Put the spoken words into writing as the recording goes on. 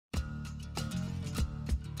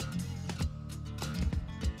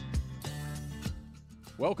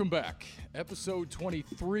Welcome back. Episode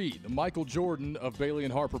 23, the Michael Jordan of Bailey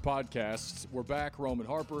and Harper podcasts. We're back, Roman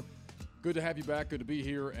Harper. Good to have you back. Good to be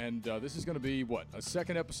here. And this is going to be, a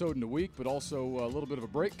second episode in a week, but also a little bit of a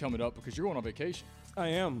break coming up because you're going on vacation. I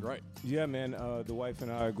am. Right. Yeah, man. The wife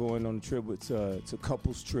and I are going on a trip. It's a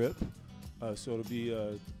couples trip. So it'll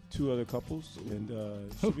be two other couples, and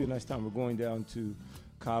it should be a nice time. We're going down to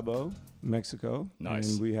Cabo, Mexico.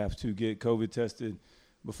 Nice. And we have to get COVID tested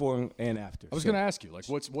before and after. I was going to ask you,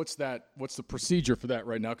 what's the procedure for that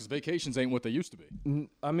right now? Because vacations ain't what they used to be.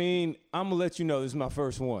 I mean, I'm gonna let you know this is my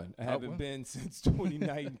first one. I haven't been since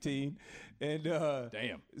 2019, and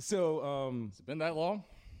damn. So has it been that long?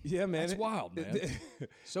 Yeah, man. That's wild, man.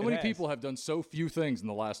 So many people have done so few things in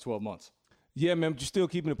the last 12 months. Yeah, man. But you're still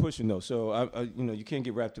keeping it pushing though. So you can't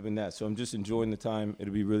get wrapped up in that. So I'm just enjoying the time.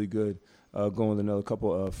 It'll be really good. Going with another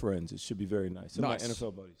couple of friends. It should be very nice. Some nice. of my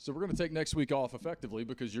NFL buddies. So we're going to take next week off effectively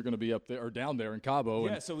because you're going to be up there or down there in Cabo.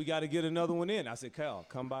 Yeah, so we got to get another one in. I said, Kyle,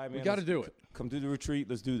 come by, man. We got to do it. Come do the retreat.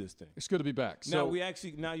 Let's do this thing. It's good to be back. Now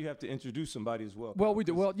you have to introduce somebody as well. Well, we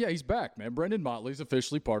do. Well, yeah, he's back, man. Brendan Motley's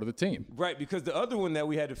officially part of the team. Right, because the other one that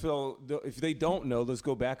we had to fill, if they don't know, let's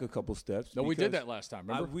go back a couple steps. No, we did that last time,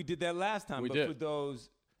 remember? We did that last time. But for those,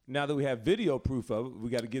 now that we have video proof of it, we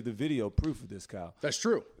got to give the video proof of this, Kyle. That's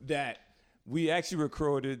true. That we actually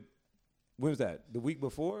recorded, when was that? The week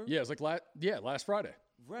before? Yeah, it was like last Friday.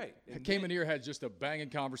 Right. I came in here, had just a banging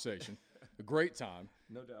conversation, a great time.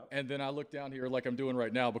 No doubt. And then I look down here like I'm doing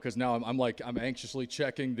right now because now I'm anxiously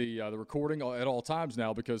checking the recording at all times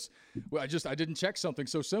now because I didn't check something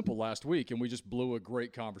so simple last week and we just blew a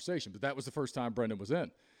great conversation. But that was the first time Brendan was in.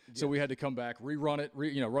 So we had to come back, rerun it,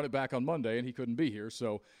 run it back on Monday, and he couldn't be here.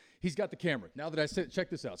 So he's got the camera. Now that I said, check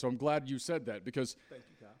this out. So I'm glad you said that because thank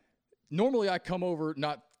you, Kyle. Normally I come over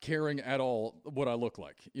not caring at all what I look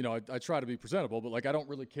like. I try to be presentable, but I don't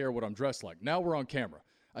really care what I'm dressed like. Now we're on camera.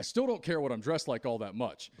 I still don't care what I'm dressed like all that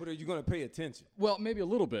much. But are you going to pay attention? Well, maybe a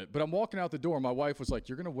little bit. But I'm walking out the door, and my wife was like,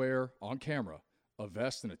 you're going to wear, on camera, a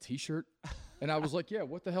vest and a T-shirt? And I was like, yeah,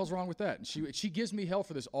 what the hell's wrong with that? And she gives me hell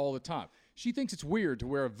for this all the time. She thinks it's weird to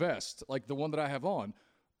wear a vest, like the one that I have on,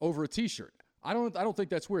 over a T-shirt. I don't think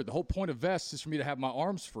that's weird. The whole point of vests is for me to have my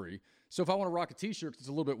arms free. So if I want to rock a T-shirt because it's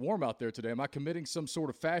a little bit warm out there today, am I committing some sort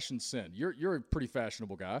of fashion sin? You're a pretty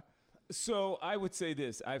fashionable guy. So I would say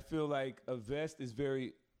this. I feel like a vest is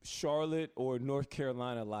very Charlotte or North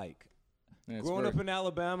Carolina-like. Growing up in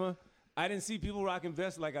Alabama, I didn't see people rocking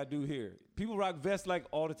vests like I do here. People rock vests like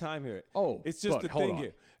all the time here. Oh, it's just the thing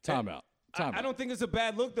here. Time out. I don't think it's a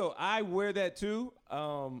bad look, though. I wear that, too.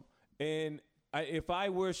 If I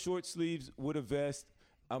wear short sleeves with a vest,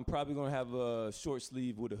 I'm probably going to have a short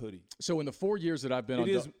sleeve with a hoodie. So in the 4 years that I've been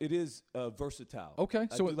it is versatile. Okay.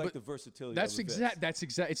 So I like the versatility that's of the vest. That's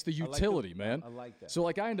exact. It's the utility, man. I like that. So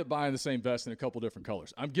I end up buying the same vest in a couple different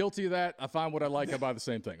colors. I'm guilty of that. I find what I like. I buy the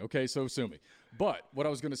same thing. Okay. So sue me. But what I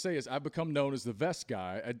was going to say is I've become known as the vest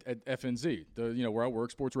guy at FNZ, where I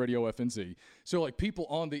work, Sports Radio FNZ. So people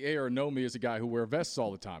on the air know me as a guy who wear vests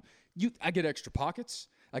all the time. I get extra pockets.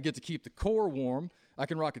 I get to keep the core warm. I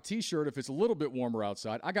can rock a T-shirt if it's a little bit warmer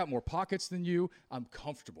outside. I got more pockets than you. I'm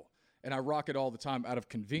comfortable. And I rock it all the time out of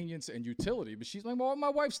convenience and utility. But she's like, well, my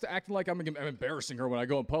wife's acting like I'm embarrassing her when I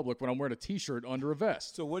go in public when I'm wearing a T-shirt under a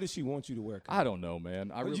vest. So what does she want you to wear, Kyle? I don't know,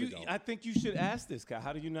 man. I really don't. I think you should ask this, Kyle.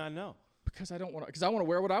 How do you not know? Because I want to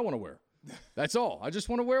wear what I want to wear. That's all. I just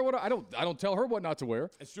want to wear what I don't tell her what not to wear.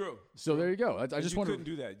 It's true. So there you go. I just want to. You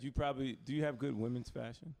couldn't do that. Do you have good women's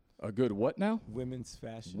fashion? A good what now? Women's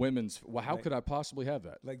fashion. Well, how could I possibly have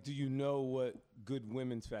that? Do you know what good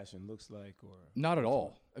women's fashion looks like? Or not at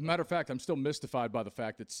all. As a matter of fact, I'm still mystified by the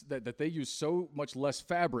fact that they use so much less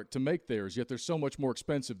fabric to make theirs, yet they're so much more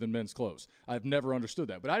expensive than men's clothes. I've never understood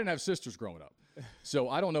that. But I didn't have sisters growing up, so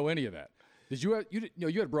I don't know any of that. Did you?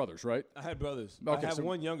 You had brothers, right? I had brothers. Okay, I have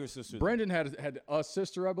one younger sister. Brendan had a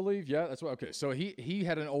sister, I believe. Yeah, that's what. Okay, so he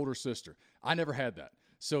had an older sister. I never had that.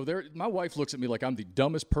 So my wife looks at me like I'm the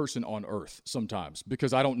dumbest person on earth sometimes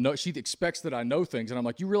because I don't know. She expects that I know things, and I'm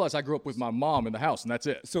like, you realize I grew up with my mom in the house, and that's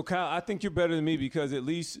it. So, Kyle, I think you're better than me because at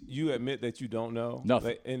least you admit that you don't know.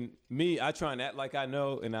 Nothing. And me, I try and act like I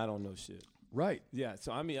know, and I don't know shit. Right. Yeah,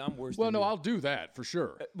 so I mean, I'm worse well, than no, you. I'll do that for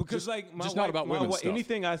sure. Because, my just wife, not about women's stuff.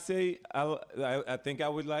 Anything I say, I think I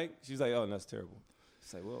would like, she's like, oh, that's terrible.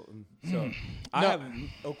 It's like, well, so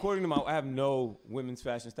according to I have no women's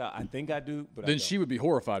fashion style. I think I do, but then she would be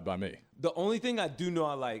horrified by me. The only thing I do know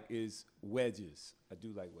I like is wedges. I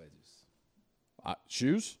do like wedges.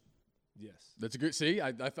 Shoes? Yes. That's a good. See,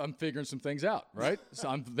 I'm figuring some things out, right?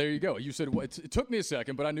 So there you go. You said it took me a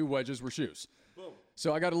second, but I knew wedges were shoes. Boom.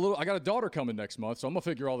 So I got a daughter coming next month, so I'm gonna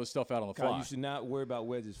figure all this stuff out on the fly. Kyle, you should not worry about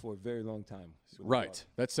wedges for a very long time. Right.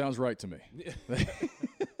 That sounds right to me.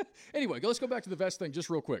 Anyway, let's go back to the vest thing just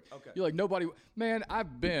real quick. Okay. You're like, nobody – man,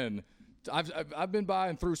 I've been by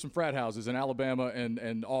and through some frat houses in Alabama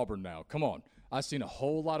and Auburn now. Come on. I've seen a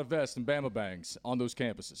whole lot of vests and Bama bangs on those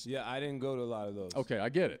campuses. Yeah, I didn't go to a lot of those. Okay, I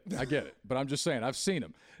get it. But I'm just saying, I've seen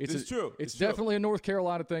them. It's true. It's definitely a North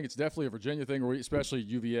Carolina thing. It's definitely a Virginia thing, especially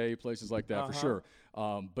UVA, places like that for sure.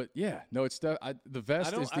 But, yeah, no, it's the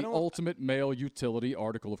vest is the ultimate male utility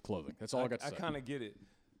article of clothing. That's all I got to say. I kind of get it.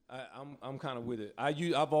 I'm kind of with it.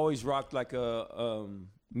 I've always rocked like I'm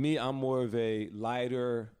more of a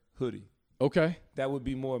lighter hoodie. Okay. That would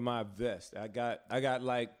be more of my vest. I got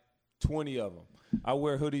like 20 of them. I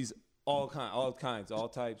wear hoodies all kinds, all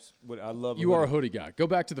types. I love. You are a hoodie guy. Go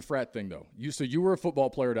back to the frat thing though. You were a football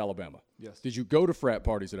player at Alabama. Yes. Did you go to frat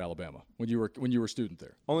parties at Alabama when you were a student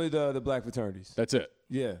there? Only the black fraternities. That's it.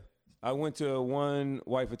 Yeah. I went to one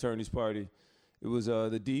white fraternity's party. It was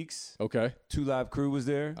the Deeks. Okay. 2 Live Crew was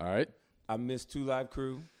there. All right. I missed 2 Live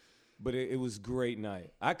Crew, but it was a great night.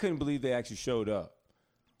 I couldn't believe they actually showed up.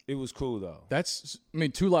 It was cool though.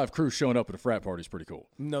 2 Live Crew showing up at a frat party is pretty cool.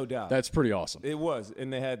 No doubt. That's pretty awesome. It was,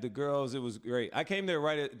 and they had the girls. It was great. I came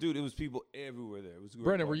there dude. It was people everywhere there. It was great.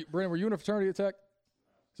 Brandon, were you in a fraternity at Tech?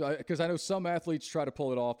 So, because I know some athletes try to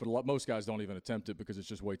pull it off, but most guys don't even attempt it because it's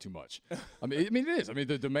just way too much. I mean, it is. I mean,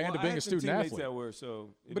 the demand of being a student athlete. That were,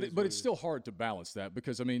 so but it's still hard to balance that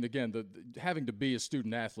because I mean, again, the having to be a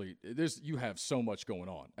student athlete, you have so much going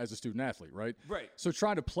on as a student athlete, right? Right. So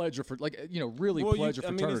trying to pledge a pledge a fraternity.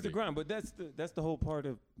 I mean, it's the grind, but that's the whole part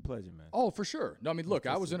of pledging, man. Oh, for sure. No, I mean, look,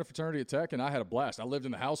 I was in a fraternity at Tech, and I had a blast. I lived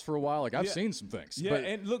in the house for a while. Like I've seen some things. Yeah,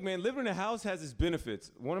 and look, man, living in a house has its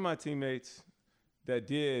benefits. One of my teammates that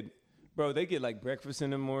did. Bro, they get like breakfast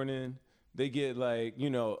in the morning. They get like,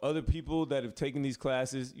 other people that have taken these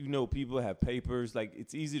classes, people have papers. Like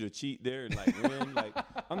it's easy to cheat there and like win. Like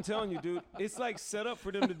I'm telling you, dude, it's like set up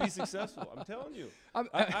for them to be successful. I'm telling you.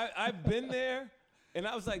 I've been there and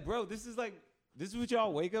I was like, bro, this is what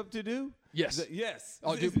y'all wake up to do? Yes. Yes.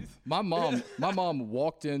 Oh, dude, my mom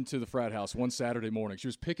walked into the frat house one Saturday morning. She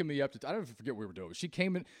was picking me up. I don't forget what we were doing. She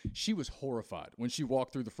came in. She was horrified when she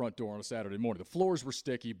walked through the front door on a Saturday morning. The floors were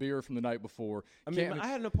sticky, beer from the night before. I mean, I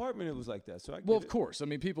had an apartment that was like that. So of course. I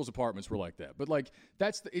mean, people's apartments were like that. But like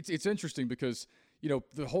it's interesting because, the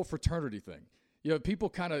whole fraternity thing. People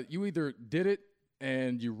kind of you either did it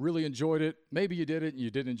and you really enjoyed it. Maybe you did it and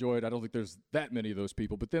you didn't enjoy it. I don't think there's that many of those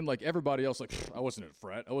people. But then, like, everybody else, like, I wasn't in a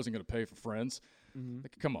frat. I wasn't going to pay for friends. Mm-hmm.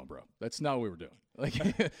 Like, come on, bro. That's not what we were doing. Like,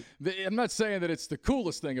 I'm not saying that it's the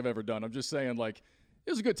coolest thing I've ever done. I'm just saying, like,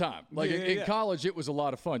 it was a good time. Like, in college, it was a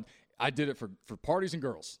lot of fun. I did it for parties and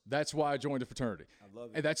girls. That's why I joined a fraternity. I love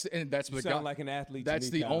it. And that's you sound like an athlete. That's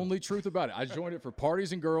to me, the Kyle. only truth about it. I joined it for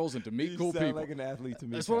parties and girls and to meet cool people. You sound like an athlete to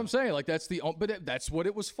me. That's what I'm saying. Like but that's what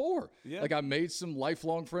it was for. Yeah. Like I made some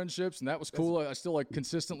lifelong friendships and that was cool. I still like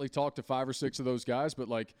consistently talk to 5 or 6 of those guys, but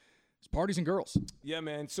like it's parties and girls. Yeah,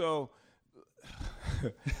 man. So,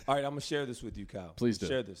 all right, I'm gonna share this with you, Kyle. Please do.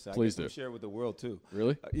 Share this. Please do. Share it with the world too.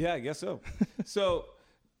 Really? Yeah, I guess so. So.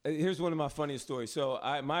 Here's one of my funniest stories. So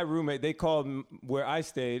my roommate, they called where I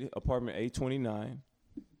stayed, apartment 829.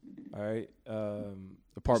 All right.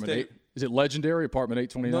 Apartment 8. Is it legendary, apartment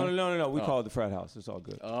 829? No. We call it the frat house. It's all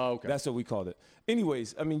good. Oh, okay. That's what we called it.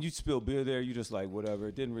 Anyways, I mean, you spill beer there. You just like, whatever.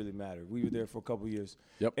 It didn't really matter. We were there for a couple of years.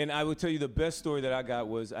 Yep. And I would tell you the best story that I got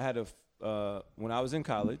was I had when I was in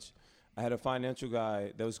college, I had a financial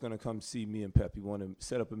guy that was going to come see me and Pep. He wanted to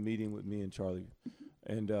set up a meeting with me and Charlie.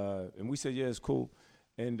 And we said, yeah, it's cool.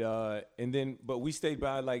 And then we stayed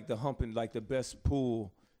by like the Humping, like the best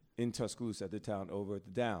pool in Tuscaloosa at the town over at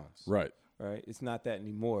the Downs. Right. Right. It's not that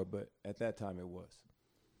anymore, but at that time it was.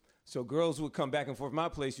 So girls would come back and forth my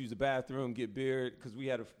place, use the bathroom, get beer, because we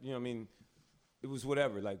had it was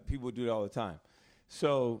whatever. Like people would do it all the time.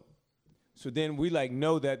 So then we like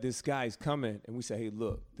know that this guy's coming, and we say, hey,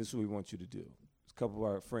 look, this is what we want you to do. A couple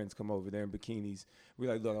of our friends come over there in bikinis.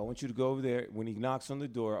 We're like, look, I want you to go over there. When he knocks on the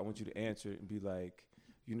door, I want you to answer it and be like,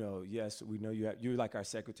 yes, we know you're like our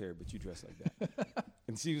secretary, but you dress like that.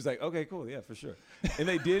 And she was like, okay, cool, yeah, for sure. And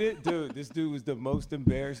they did it, dude. This dude was the most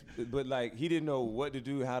embarrassed, but like he didn't know what to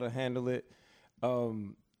do, how to handle it.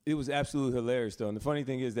 It was absolutely hilarious, though. And the funny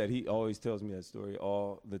thing is that he always tells me that story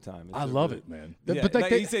all the time. I love it, man. Yeah, but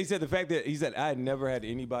like he said the fact that he said I had never had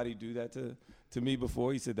anybody do that to me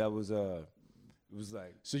before. He said that was it was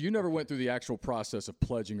like. So you never went through the actual process of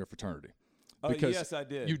pledging a fraternity. Yes, I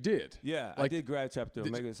did. You did? Yeah, I did grad chapter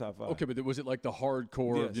Omega Psi Phi. Okay, but was it like the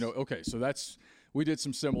hardcore, yes. Okay, so that's we did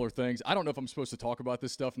some similar things. I don't know if I'm supposed to talk about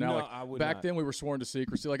this stuff now. No, like, I would back not. then we were sworn to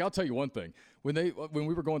secrecy. Like, I'll tell you one thing. When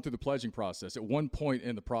we were going through the pledging process, at one point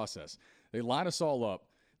in the process, they line us all up.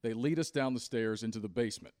 They lead us down the stairs into the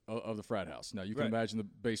basement of the frat house. Now, you can imagine the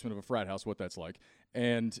basement of a frat house, what that's like.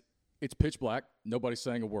 And it's pitch black. Nobody's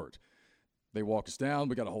saying a word. They walk us down.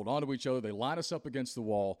 We got to hold on to each other. They line us up against the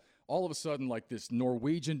wall. All of a sudden, like, this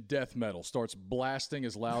Norwegian death metal starts blasting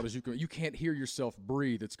as loud as you can. You can't hear yourself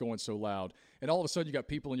breathe. It's going so loud. And all of a sudden, you got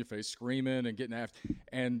people in your face screaming and getting after.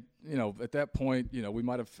 And, at that point, we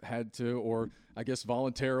might have had to, or I guess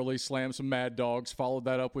voluntarily, slam some Mad Dogs, followed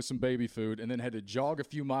that up with some baby food, and then had to jog a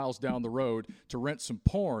few miles down the road to rent some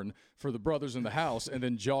porn for the brothers in the house, and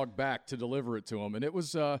then jog back to deliver it to them. And it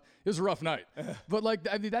was a rough night. But, like,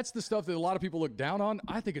 I mean, that's the stuff that a lot of people look down on.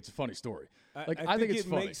 I think it's a funny story. I think it's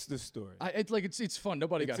funny. Makes the story. It's fun.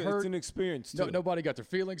 Nobody got hurt. It's an experience, too. Nobody got their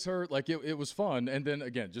feelings hurt. Like, it was fun. And then,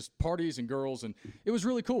 again, just parties and girls. And it was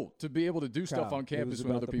really cool to be able to do stuff on campus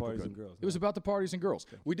when other people could. It was about the parties and girls.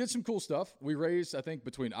 Okay. We did some cool stuff. We raised, I think,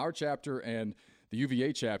 between our chapter and the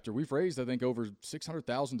UVA chapter, we've raised, I think, over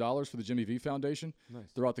 $600,000 for the Jimmy V Foundation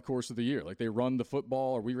throughout the course of the year. Like, they run the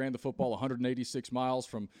football, or we ran the football 186 miles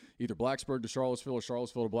from either Blacksburg to Charlottesville or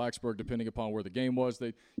Charlottesville to Blacksburg, depending upon where the game was.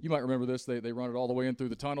 You might remember this. They run it all the way in through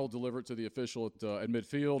the tunnel, deliver it to the official at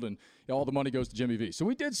midfield, and all the money goes to Jimmy V. So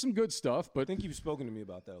we did some good stuff. But I think you've spoken to me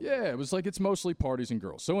about that. Yeah, it was like it's mostly parties and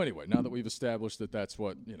girls. So anyway, now that we've established that that's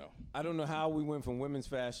what, I don't know how we went from women's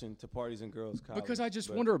fashion to parties and girls college. Because I just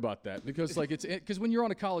wonder about that. Because, like, because when you're on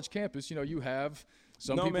a college campus, you have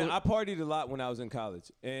some people. No, man, I partied a lot when I was in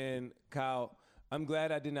college. And, Kyle, I'm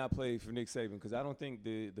glad I did not play for Nick Saban, because I don't think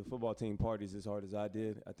the football team parties as hard as I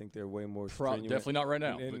did. I think they're way more strenuous. Definitely not right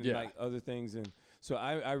now. And yeah. like other things. And so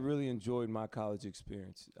I really enjoyed my college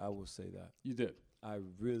experience. I will say that. You did. I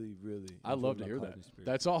really, really I love to hear that. Experience.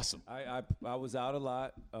 That's awesome. I was out a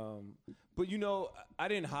lot. But, I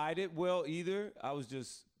didn't hide it well either. I was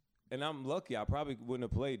just – and I'm lucky. I probably wouldn't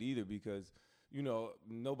have played either because –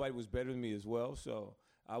 nobody was better than me as well. So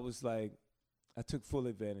I was like, I took full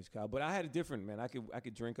advantage, Kyle. But I had a different, man. I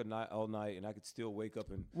could drink all night, and I could still wake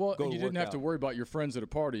up and go to you didn't have out. to worry about your friends at a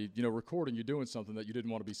party, recording you doing something that you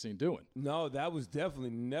didn't want to be seen doing. No, that was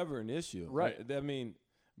definitely never an issue. Right. I mean,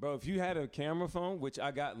 bro, if you had a camera phone, which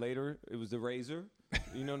I got later, it was the Razor.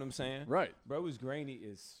 You know what I'm saying? Right. Bro, it was grainy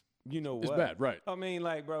as It's bad, right? I mean,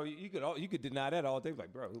 like, bro, you could deny that all day.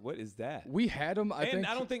 Like, bro, what is that? We had them. I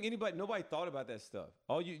don't think nobody thought about that stuff.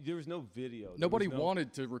 There was no video. Nobody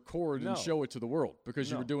wanted to record and show it to the world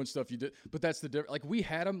because you were doing stuff you did. But that's the difference. Like, we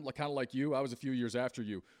had them, like, kind of like you. I was a few years after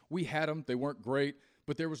you. We had them. They weren't great,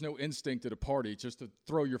 but there was no instinct at a party just to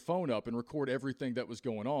throw your phone up and record everything that was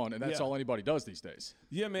going on, and that's all anybody does these days.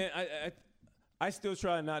 Yeah, man. I still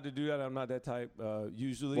try not to do that. I'm not that type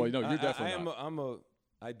usually. Well, you're definitely not.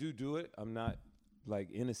 I do it. I'm not, like,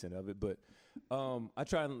 innocent of it. But I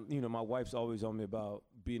try and, my wife's always on me about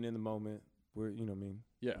being in the moment where,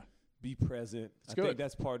 Yeah. Be present. I think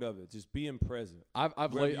that's part of it. Just being present.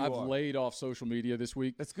 I've laid off social media this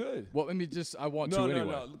week. That's good. Well, I want to anyway.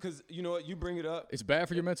 No. Because you know what? You bring it up. It's bad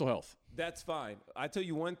for your mental health. That's fine. I tell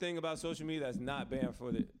you one thing about social media that's not bad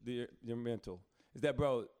for your mental is that,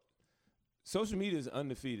 bro, social media is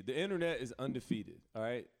undefeated. The internet is undefeated, all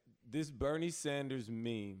right? This Bernie Sanders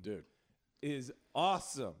meme, dude, is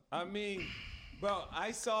awesome. I mean, bro,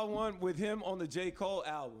 I saw one with him on the J. Cole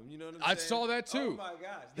album. You know what I'm saying? I saw that too. Oh my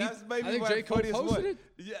gosh, that's maybe I think J. Cole posted it.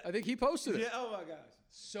 Yeah, I think he posted it. Yeah. Oh my gosh,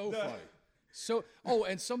 so funny. So,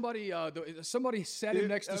 and somebody sat him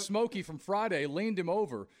next to Smokey from Friday, leaned him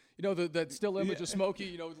over. That still image of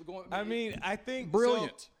Smokey. Going. I mean, I think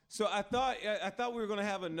brilliant. So I thought we were gonna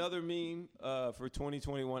have another meme for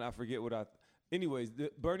 2021. I forget what I. Anyways,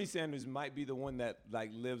 Bernie Sanders might be the one that, like,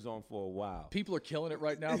 lives on for a while. People are killing it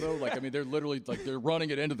right now, though. Like, I mean, they're literally, like, they're running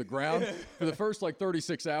it into the ground. For the first,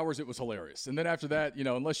 36 hours, it was hilarious. And then after that,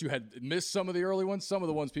 unless you had missed some of the early ones, some of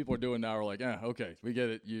the ones people are doing now are like, okay, we get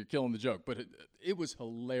it. You're killing the joke. But it was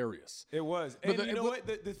hilarious. It was. And you know what?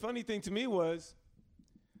 The funny thing to me was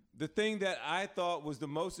the thing that I thought was the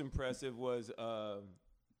most impressive was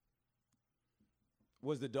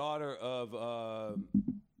the daughter of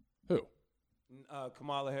who?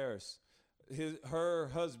 Kamala Harris, her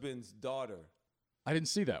husband's daughter. I didn't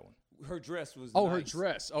see that one. Her dress was nice. Her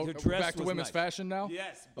dress. Oh, her dress back to women's nice. fashion now?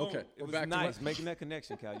 Yes. Boom. Okay. It was nice. Making that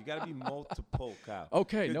connection, Kyle. You got to be multiple, Kyle.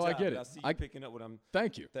 Okay. Good no, job. I get it. I see you picking up what I'm.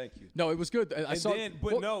 Thank you. Thank you. No, it was good.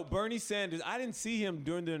 No, Bernie Sanders, I didn't see him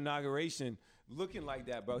during the inauguration, looking like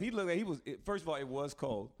that, bro. He looked like he was. First of all, it was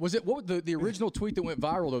cold. Was it what the original tweet that went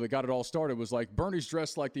viral though that got it all started was like Bernie's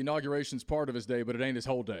dressed like the inauguration's part of his day, but it ain't his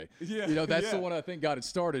whole day. Yeah, that's the one I think got it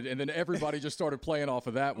started, and then everybody just started playing off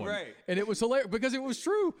of that one. Right. And it was hilarious because it was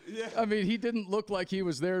true. Yeah. I mean, he didn't look like he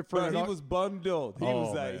was there for. Bro, he was bundled. He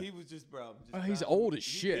was like, man. he was just, bro. He's old as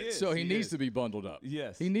shit, so he needs to be bundled up.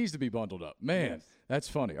 Yes. He needs to be bundled up. Man, Yes. that's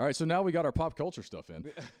funny. All right, so now we got our pop culture stuff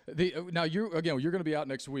in. Now, you're going to be out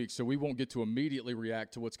next week, so we won't get to immediately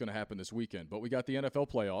react to what's going to happen this weekend. But we got the NFL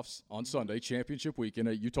playoffs on Sunday, championship weekend.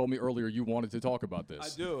 You told me earlier you wanted to talk about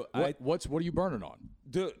this. I do. What are you burning on?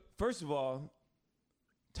 Dude, first of all,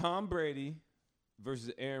 Tom Brady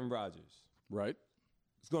versus Aaron Rodgers. Right.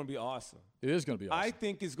 It's going to be awesome. It is going to be awesome. I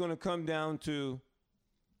think it's going to come down to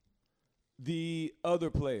the other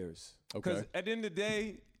players. Okay. Because at the end of the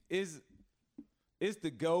day, it's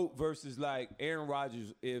the GOAT versus like Aaron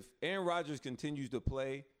Rodgers. If Aaron Rodgers continues to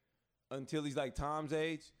play until he's like Tom's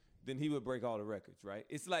age, then he would break all the records, right?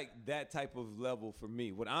 It's like that type of level for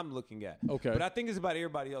me, what I'm looking at. Okay. But I think it's about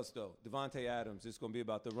everybody else, though. Devontae Adams, it's going to be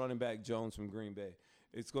about the running back Jones from Green Bay.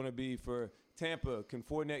 It's going to be for Tampa. Can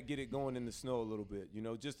Fournette get it going in the snow a little bit?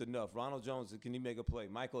 Just enough. Ronald Jones, can he make a play?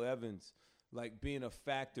 Michael Evans, like being a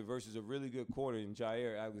factor versus a really good corner in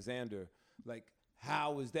Jair Alexander. Like,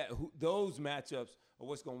 how is that? Those matchups are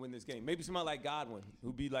what's going to win this game. Maybe somebody like Godwin,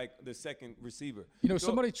 who'd be like the second receiver.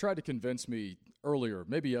 Somebody tried to convince me earlier,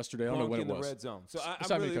 maybe yesterday. I don't know when it was. In the red zone. So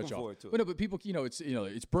I'm really looking forward to it. But people,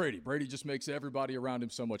 it's Brady. Brady just makes everybody around him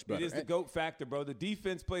so much better. It is the GOAT factor, bro. The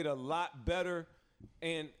defense played a lot better.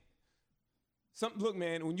 And look,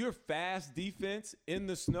 man, when you're fast defense in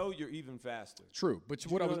the snow, you're even faster. True, but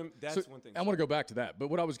that's one thing. I want to go back to that.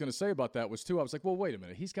 But what I was going to say about that was, too, I was like, well, wait a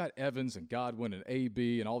minute. He's got Evans and Godwin and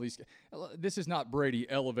AB and all these. This is not Brady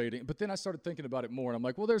elevating. But then I started thinking about it more, and I'm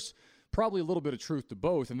like, well, there's probably a little bit of truth to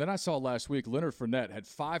both. And then I saw last week Leonard Fournette had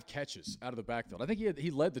 5 catches out of the backfield. I think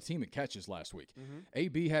he led the team in catches last week. Mm-hmm.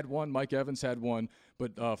 AB had 1, Mike Evans had 1,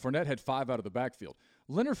 but Fournette had 5 out of the backfield.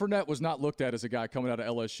 Leonard Fournette was not looked at as a guy coming out of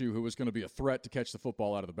LSU who was going to be a threat to catch the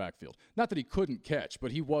football out of the backfield. Not that he couldn't catch,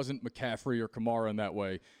 but he wasn't McCaffrey or Kamara in that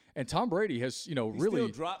way. And Tom Brady has, really still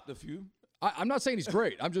dropped a few. I'm not saying he's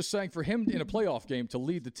great. I'm just saying for him in a playoff game to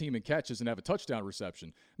lead the team in catches and have a touchdown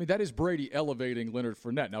reception, I mean, that is Brady elevating Leonard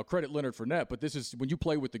Fournette. Now, credit Leonard Fournette, but this is when you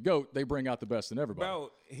play with the GOAT, they bring out the best in everybody. Bro,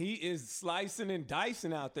 he is slicing and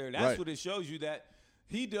dicing out there. That's right. What it shows you, that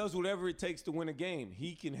he does whatever it takes to win a game.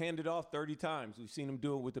 He can hand it off 30 times. We've seen him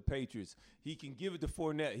do it with the Patriots. He can give it to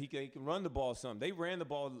Fournette. He can run the ball some. They ran the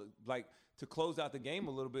ball like to close out the game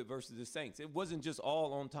a little bit versus the Saints. It wasn't just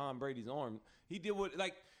all on Tom Brady's arm. He did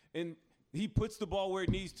and he puts the ball where it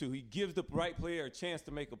needs to. He gives the right player a chance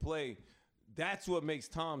to make a play. That's what makes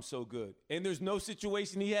Tom so good. And there's no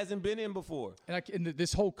situation he hasn't been in before. And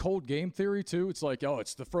this whole cold game theory, too, it's like,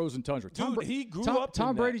 it's the frozen tundra. Dude, he grew up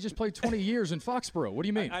Tom Brady just played 20 years in Foxborough. What do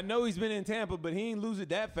you mean? I know he's been in Tampa, but he ain't lose it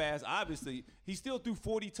that fast, obviously. He still threw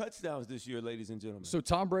 40 touchdowns this year, ladies and gentlemen. So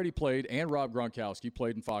Tom Brady played, and Rob Gronkowski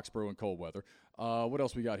played in Foxborough in cold weather. What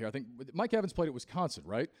else we got here? I think Mike Evans played at Wisconsin,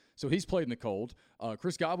 right? So he's played in the cold.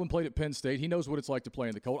 Chris Godwin played at Penn State. He knows what it's like to play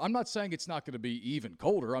in the cold. I'm not saying it's not going to be even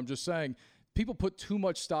colder. I'm just saying people put too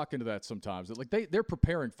much stock into that sometimes. They're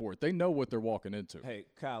preparing for it. They know what they're walking into. Hey,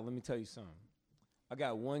 Kyle, let me tell you something. I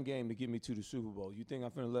got one game to get me to the Super Bowl. You think I'm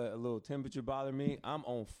going to let a little temperature bother me? I'm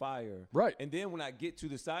on fire. Right. And then when I get to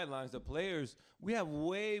the sidelines, the players, we have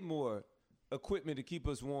way more equipment to keep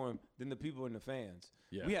us warm than the people in the fans.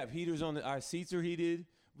 Yeah. We have heaters on our seats are heated.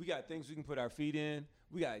 We got things we can put our feet in.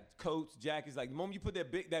 We got coats, jackets. Like the moment you put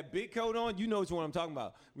that big coat on, you know which one I'm talking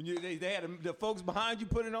about. When they had the folks behind you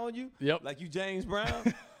put it on you, yep. Like you James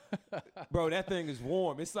Brown. Bro, that thing is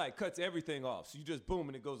warm. It's like cuts everything off. So you just boom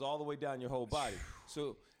and it goes all the way down your whole body.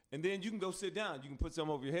 So and then you can go sit down. You can put some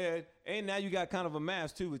over your head, and now you got kind of a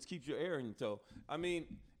mask too, which keeps your air in your toe. I mean,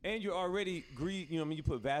 and you're already you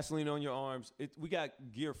put Vaseline on your arms. We got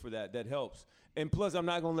gear for that helps. And plus, I'm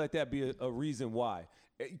not gonna let that be a reason why.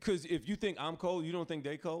 Because if you think I'm cold, you don't think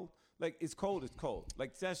they cold. Like it's cold.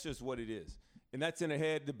 Like that's just what it is. And that's in the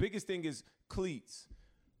head. The biggest thing is cleats.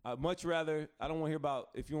 Much rather, I don't want to hear about,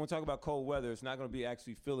 if you want to talk about cold weather, it's not going to be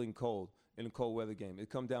actually feeling cold in a cold weather game.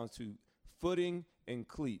 It comes down to footing and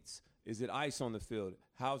cleats. Is it ice on the field?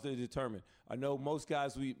 How's it determined? I know most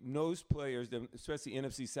players, especially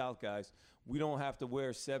NFC South guys, we don't have to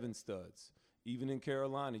wear 7 studs. Even in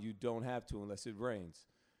Carolina, you don't have to unless it rains.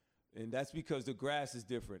 And that's because the grass is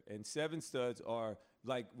different. And 7 studs are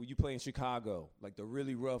like when you play in Chicago, like the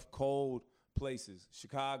really rough, cold places.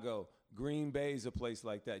 Chicago, Green Bay is a place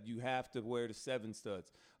like that. You have to wear the 7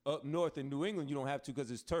 studs. Up north in New England, you don't have to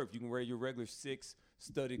because it's turf. You can wear your regular 6,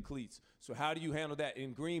 studded cleats. So how do you handle that?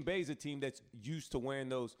 And Green Bay is a team that's used to wearing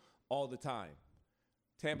those all the time.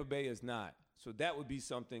 Tampa Bay is not. So that would be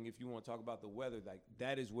something, if you want to talk about the weather, like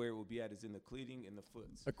that is where it would be at, is in the cleating and the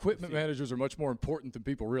foots. Equipment managers are much more important than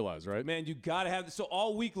people realize, right? Man, you got to have this. So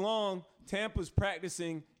all week long, Tampa's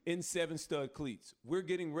practicing in 7-stud cleats. We're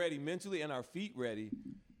getting ready mentally and our feet ready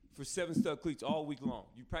for 7-stud cleats all week long.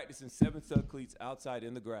 You practice in 7-stud cleats outside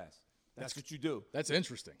in the grass. That's what you do. That's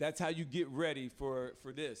interesting. That's how you get ready for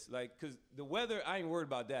this. Like, because the weather, I ain't worried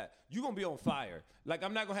about that. You're going to be on fire. Like,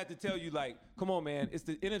 I'm not going to have to tell you, like, come on, man, it's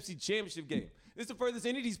the NFC Championship game. It's the furthest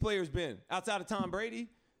any of these players been outside of Tom Brady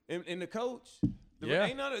and the coach.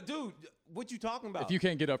 Ain't none of, dude, what you talking about? If you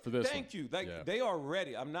can't get up for this Thank you. Like, they are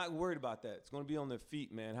ready. I'm not worried about that. It's going to be on their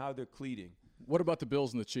feet, man, how they're cleating. What about the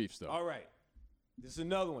Bills and the Chiefs, though? All right. This is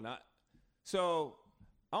another one. So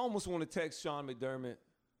I almost want to text Sean McDermott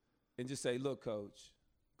and just say, look, Coach,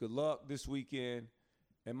 good luck this weekend.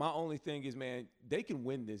 And my only thing is, man, they can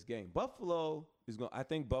win this game. I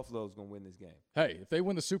think Buffalo is going to win this game. Hey, if they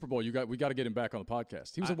win the Super Bowl, we got to get him back on the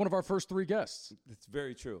podcast. He was one of our first 3 guests. That's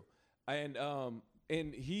very true. And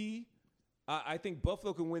I think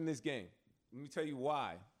Buffalo can win this game. Let me tell you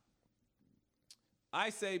why.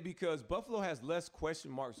 I say because Buffalo has less question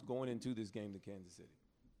marks going into this game than Kansas City.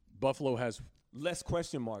 Buffalo has less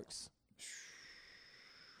question marks.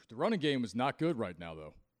 The running game is not good right now,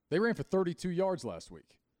 though. They ran for 32 yards last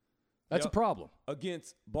week. That's a problem.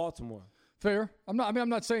 Against Baltimore. Fair. I'm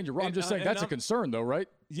not saying you're wrong. I'm just saying that's a concern, though, right?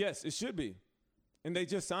 Yes, it should be. And they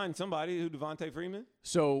just signed somebody, Devontae Freeman.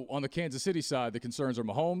 So on the Kansas City side, the concerns are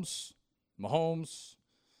Mahomes.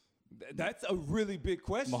 That's a really big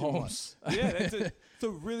question Mahomes. mark. Yeah, it's a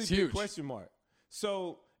really big question mark.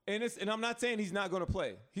 So, and I'm not saying he's not going to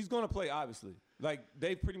play. He's going to play, obviously. Like,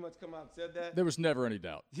 they pretty much come out and said that. There was never any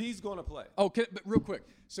doubt. He's going to play. Okay, but real quick.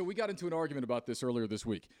 So we got into an argument about this earlier this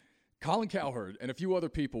week. Colin Cowherd and a few other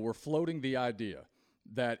people were floating the idea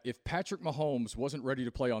that if Patrick Mahomes wasn't ready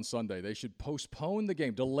to play on Sunday, they should postpone the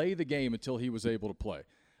game, delay the game until he was able to play.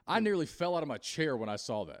 I nearly fell out of my chair when I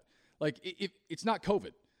saw that. Like, it's not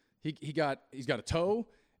COVID. He's got a toe,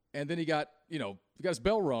 and then he got his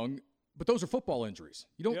bell rung. But those are football injuries.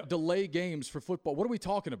 You don't delay games for football. What are we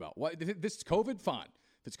talking about? Why, this is COVID? Fine.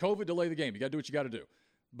 If it's COVID, delay the game. You got to do what you got to do.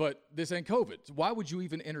 But this ain't COVID. So why would you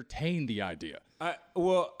even entertain the idea? I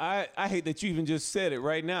hate that you even just said it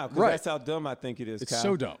right now, because that's how dumb I think it is, It's Kyle.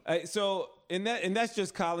 so dumb. And that's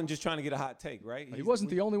just Colin just trying to get a hot take, right? He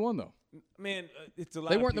wasn't the only one, though. Man, it's a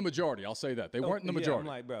lot. They weren't the majority. I'll say that. They weren't in the majority.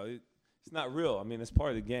 I'm like, bro, it's not real. I mean, it's part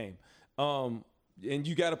of the game. And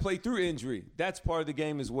you got to play through injury. That's part of the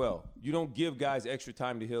game as well. You don't give guys extra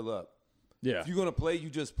time to heal up. Yeah. If you're going to play, you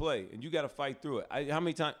just play. And you got to fight through it. How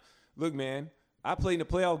many times? Look, man, I played in a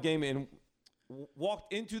playoff game and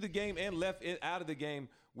walked into the game and left it out of the game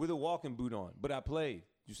with a walking boot on. But I played.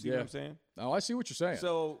 You see what I'm saying? Oh, I see what you're saying.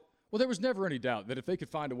 So, well, there was never any doubt that if they could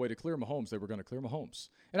find a way to clear Mahomes, they were going to clear Mahomes.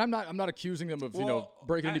 And I'm not accusing them of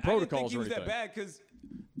breaking any protocols or anything. I didn't think he was that bad because,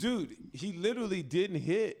 dude, he literally didn't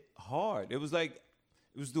hit hard. It was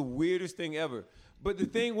the weirdest thing ever. But the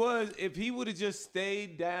thing was, if he would have just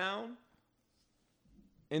stayed down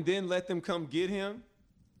and then let them come get him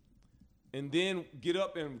and then get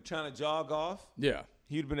up and trying to jog off,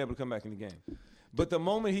 he'd have been able to come back in the game. But the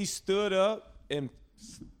moment he stood up and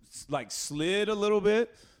slid a little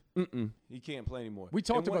bit, he can't play anymore. We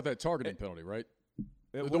talked about that targeting penalty, right?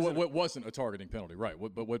 What wasn't a targeting penalty, right?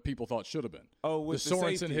 But what people thought should have been. Oh, with the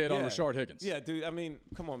Sorensen hit on Rashard Higgins. Yeah, dude. I mean,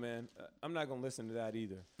 come on, man. I'm not gonna listen to that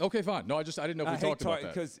either. Okay, fine. No, I didn't know if we talked about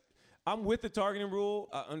that. Because I'm with the targeting rule.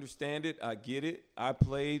 I understand it. I get it. I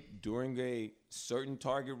played during a certain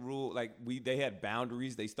target rule. Like they had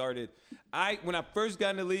boundaries. They started. When I first got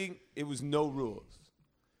in the league, it was no rules.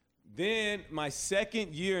 Then my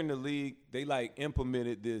second year in the league, they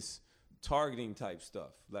implemented this targeting type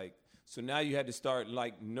stuff. So now you had to start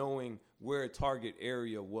knowing where a target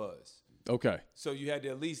area was. Okay. So you had to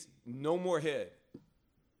at least no more head.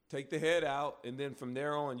 Take the head out, and then from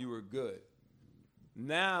there on you were good.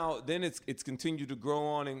 Now then it's continued to grow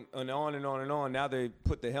on and on and on and on. Now they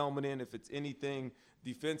put the helmet in. If it's anything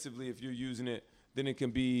defensively, if you're using it, then it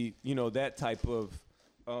can be that type of.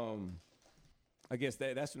 I guess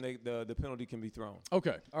that's when the penalty can be thrown.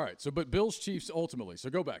 Okay, all right. So, but Bills Chiefs ultimately. So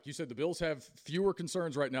go back. You said the Bills have fewer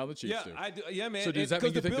concerns right now than Chiefs do. Yeah, I do. Yeah, man. So does that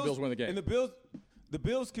mean you think the Bills win the game? And the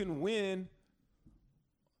Bills can win.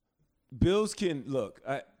 Bills can look,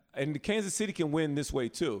 and the Kansas City can win this way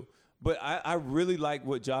too. But I really like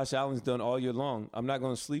what Josh Allen's done all year long. I'm not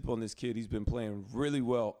going to sleep on this kid. He's been playing really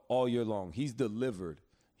well all year long. He's delivered.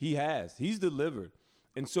 He has. He's delivered,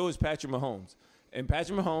 and so is Patrick Mahomes. And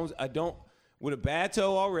Patrick Mahomes, with a bad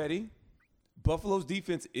toe already. Buffalo's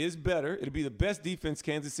defense is better. It'll be the best defense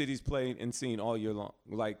Kansas City's played and seen all year long,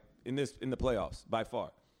 like in the playoffs by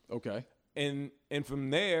far. Okay. And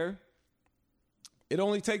from there, it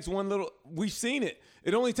only takes one little – we've seen it.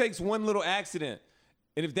 It only takes one little accident.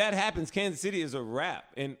 And if that happens, Kansas City is a wrap.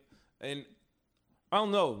 And I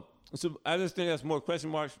don't know. So I just think that's more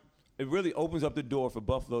question marks. It really opens up the door for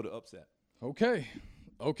Buffalo to upset. Okay.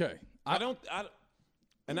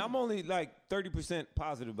 And I'm only like 30%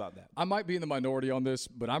 positive about that. I might be in the minority on this,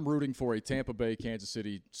 but I'm rooting for a Tampa Bay, Kansas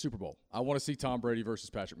City Super Bowl. I want to see Tom Brady versus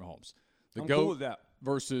Patrick Mahomes. The GOAT cool with that.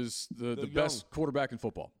 Versus the best quarterback in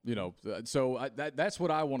football. So that's what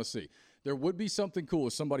I want to see. There would be something cool,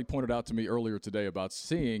 as somebody pointed out to me earlier today, about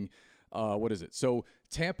seeing what is it? So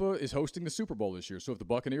Tampa is hosting the Super Bowl this year. So if the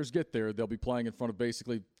Buccaneers get there, they'll be playing in front of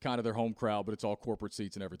basically kind of their home crowd, but it's all corporate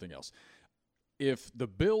seats and everything else. If the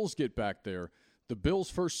Bills get back there, the Bills'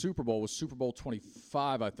 first Super Bowl was Super Bowl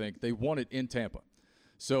 25, I think. They won it in Tampa.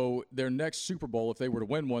 So their next Super Bowl, if they were to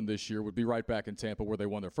win one this year, would be right back in Tampa where they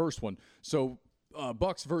won their first one. So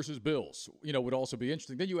Bucs versus Bills, would also be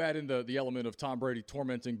interesting. Then you add in the element of Tom Brady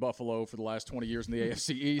tormenting Buffalo for the last 20 years in the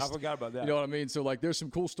AFC East. I forgot about that. You know what I mean? So, there's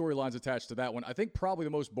some cool storylines attached to that one. I think probably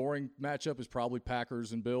the most boring matchup is probably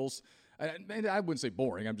Packers and Bills. And I wouldn't say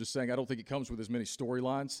boring. I'm just saying I don't think it comes with as many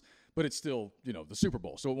storylines. But it's still, the Super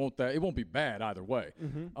Bowl. So it won't be bad either way.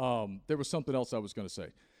 Mm-hmm. There was something else I was going to say.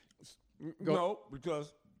 No,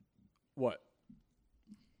 because what?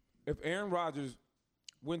 If Aaron Rodgers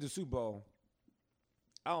wins the Super Bowl,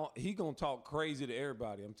 he going to talk crazy to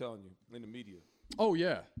everybody, I'm telling you, in the media. Oh,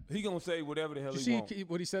 yeah. He going to say whatever the hell he wants.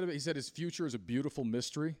 What he said? He said his future is a beautiful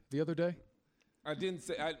mystery the other day. I didn't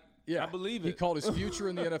say Yeah, I believe it. He called his future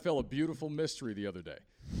in the NFL a beautiful mystery the other day.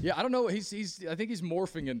 Yeah, I don't know. I think he's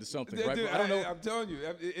morphing into something, right? Dude, I don't know. I'm telling you,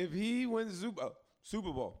 if he wins the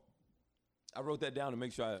Super Bowl, I wrote that down to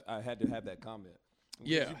make sure I had to have that comment.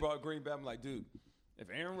 Yeah. He brought Green Bay. I'm like, dude, if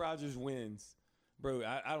Aaron Rodgers wins, bro,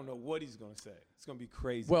 I don't know what he's going to say. It's going to be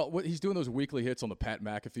crazy. Well, he's doing those weekly hits on the Pat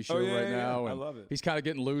McAfee show right now. I love it. He's kind of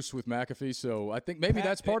getting loose with McAfee, so I think maybe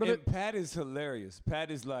that's part of it. Pat is hilarious.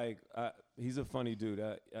 Pat is like, he's a funny dude.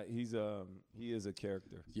 He is a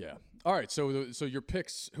character. Yeah. All right. So your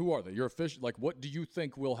picks, who are they? Your official. What do you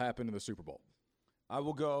think will happen in the Super Bowl? I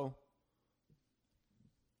will go.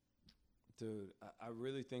 Dude, I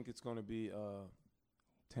really think it's going to be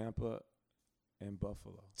Tampa and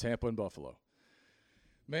Buffalo. Tampa and Buffalo.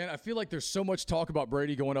 Man, I feel like there's so much talk about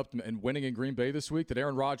Brady going up and winning in Green Bay this week that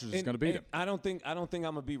Aaron Rodgers is going to beat him. I don't think I'm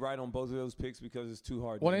going to be right on both of those picks because it's too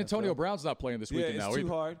hard. Well, Antonio Brown's not playing this weekend now either. It's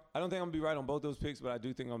too hard. I don't think I'm going to be right on both those picks, but I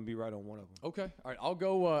do think I'm going to be right on one of them. Okay. All right. I'll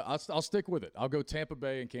go. I'll stick with it. I'll go Tampa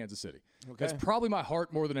Bay and Kansas City. Okay. That's probably my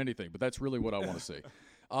heart more than anything, but that's really what I want to see.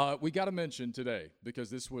 We got to mention today because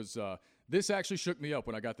this actually shook me up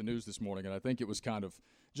when I got the news this morning, and I think it was kind of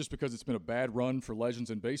just because it's been a bad run for legends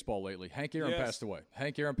in baseball lately. Hank Aaron passed away.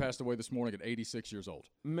 Hank Aaron passed away this morning at 86 years old.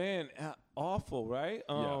 Man, awful, right?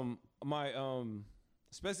 Yeah.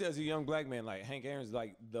 Especially as a young black man, like Hank Aaron's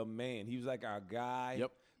like the man. He was like our guy.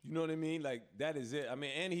 Yep. You know what I mean? Like that is it. I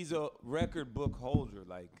mean, and he's a record book holder.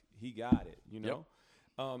 Like he got it. Yep.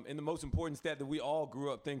 And the most important stat that we all grew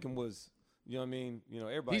up thinking was, you know what I mean?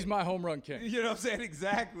 Everybody. He's my home run king. You know what I'm saying?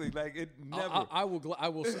 Exactly. Like it never. I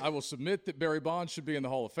will submit that Barry Bonds should be in the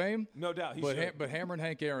Hall of Fame. No doubt. But Hammerin'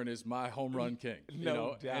 Hank Aaron is my home run king.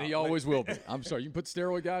 No doubt. And he always will be. I'm sorry. You can put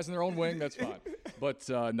steroid guys in their own wing. That's fine. But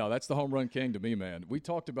no, that's the home run king to me, man. We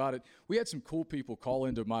talked about it. We had some cool people call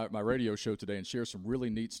into my radio show today and share some really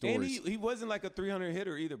neat stories. And he wasn't like a 300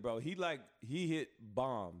 hitter either, bro. He hit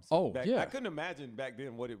bombs. Oh, yeah. I couldn't imagine back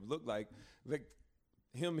then what it looked like. Like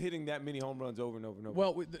him hitting that many home runs over and over and over.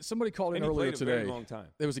 Well, somebody called in earlier today. Very long time.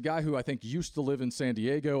 There was a guy who I think used to live in San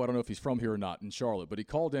Diego. I don't know if he's from here or not, in Charlotte. But he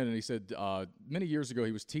called in and he said many years ago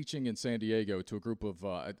he was teaching in San Diego to a group of,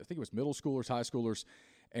 I think it was middle schoolers, high schoolers,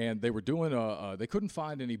 and they were doing they couldn't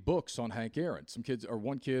find any books on Hank Aaron. Some kids, or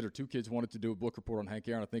one kid or two kids, wanted to do a book report on Hank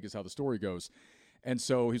Aaron, I think is how the story goes. And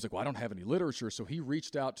so he's like, well, I don't have any literature. So he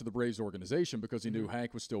reached out to the Braves organization because he knew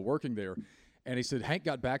Hank was still working there. And he said Hank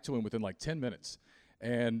got back to him within like 10 minutes.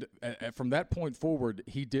 And from that point forward,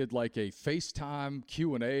 he did like a FaceTime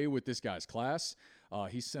Q&A with this guy's class.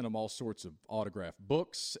 He sent him all sorts of autographed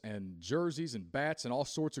books and jerseys and bats and all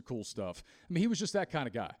sorts of cool stuff. I mean, he was just that kind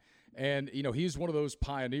of guy. And, he's one of those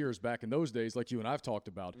pioneers back in those days, like you and I've talked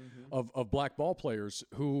about, of black ball players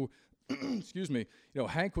who, excuse me,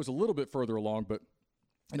 Hank was a little bit further along, but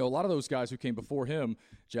a lot of those guys who came before him,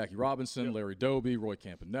 Jackie Robinson, Larry Doby, Roy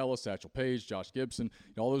Campanella, Satchel Paige, Josh Gibson,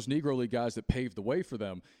 all those Negro League guys that paved the way for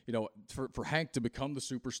them, for Hank to become the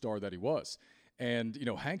superstar that he was. And,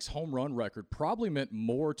 Hank's home run record probably meant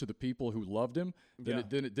more to the people who loved him than it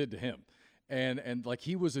did to him. And like,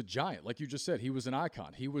 he was a giant. Like you just said, he was an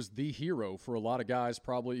icon. He was the hero for a lot of guys,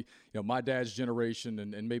 probably, my dad's generation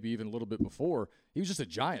and maybe even a little bit before. He was just a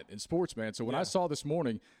giant in sports, man. So when I saw this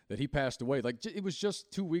morning that he passed away, like, it was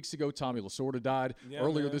just 2 weeks ago, Tommy Lasorda died.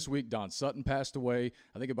 Earlier this week, Don Sutton passed away.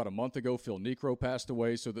 I think about a month ago, Phil Niekro passed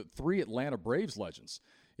away. So the 3 Atlanta Braves legends,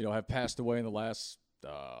 have passed away in the last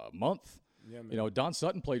month. Yeah, Don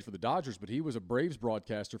Sutton played for the Dodgers, but he was a Braves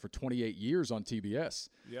broadcaster for 28 years on TBS.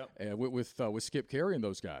 With Skip Carey and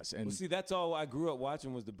those guys. And see, that's all I grew up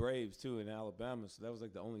watching was the Braves too in Alabama. So that was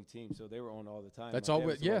like the only team. So they were on all the time. That's all. Same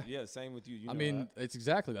with you. It's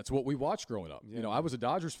exactly that's what we watched growing up. I was a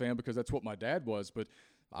Dodgers fan because that's what my dad was, but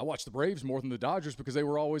I watched the Braves more than the Dodgers because they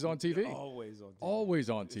were always on TV. Always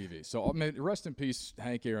on TV. So, rest in peace,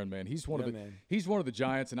 Hank Aaron, man. He's one of the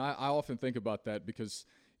giants, and I often think about that because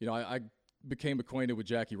I became acquainted with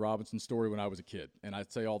Jackie Robinson's story when I was a kid. And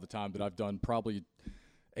I'd say all the time that I've done probably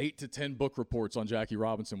 8 to 10 book reports on Jackie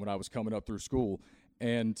Robinson when I was coming up through school.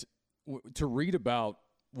 And to read about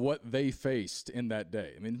what they faced in that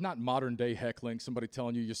day. Not modern day heckling, somebody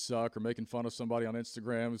telling you suck or making fun of somebody on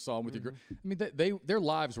Instagram who saw them with your their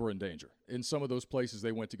lives were in danger in some of those places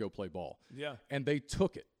they went to go play ball. Yeah. And they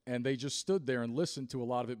took it, and they just stood there and listened to a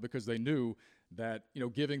lot of it because they knew that,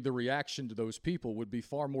 giving the reaction to those people would be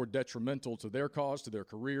far more detrimental to their cause, to their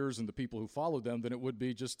careers, and the people who followed them than it would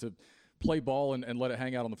be just to play ball and let it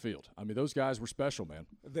hang out on the field. Those guys were special, man.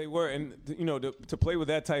 They were, and to play with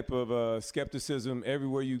that type of skepticism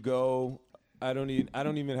everywhere you go. I don't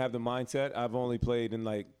even have the mindset. I've only played in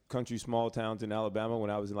like country small towns in Alabama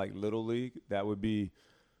when I was in like Little League. That would be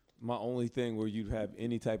my only thing where you'd have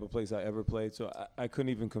any type of place I ever played. So I couldn't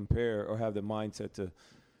even compare or have the mindset to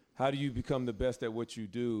how do you become the best at what you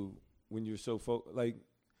do when you're so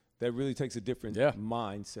that really takes a different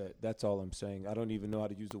mindset. That's all I'm saying. I don't even know how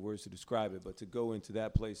to use the words to describe it, but to go into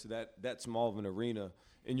that place, that small of an arena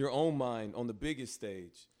in your own mind on the biggest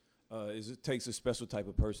stage, it takes a special type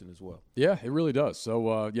of person as well. Yeah, it really does.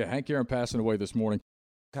 So, Hank Aaron passing away this morning.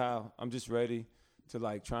 Kyle, I'm just ready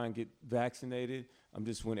to try and get vaccinated. I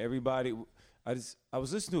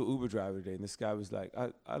was listening to an Uber driver today, and this guy was like,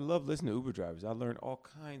 I love listening to Uber drivers. I learn all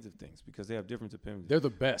kinds of things because they have different opinions. They're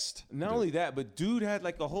the best. Not only that, but dude had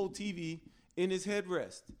like a whole TV in his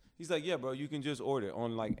headrest. He's like, yeah, bro, you can just order it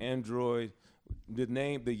on like Android. The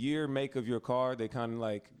name, the year, make of your car, they kind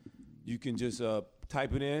of you can just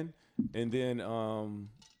type it in, and then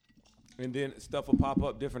stuff will pop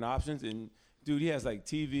up, different options. And dude, he has like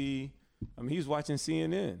TV. He was watching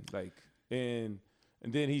CNN,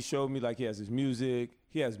 and then he showed me he has his music,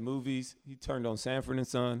 he has movies. He turned on Sanford and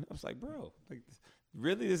Son. I was like, bro,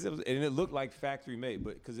 really? And it looked like factory made,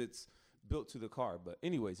 but because it's built to the car. But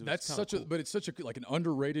anyways, it's such an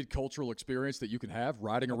underrated cultural experience that you can have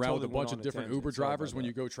riding around with a bunch of different Uber drivers when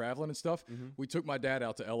you go traveling and stuff. Mm-hmm. We took my dad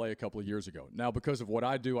out to LA a couple of years ago. Now, because of what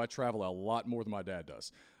I do, I travel a lot more than my dad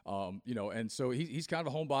does. And so he's kind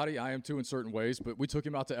of a homebody. I am too in certain ways, but we took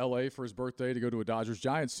him out to LA for his birthday to go to a Dodgers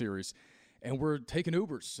Giants series. And we're taking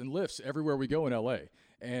Ubers and Lyfts everywhere we go in L.A.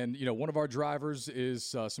 And, one of our drivers is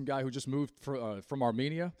some guy who just moved from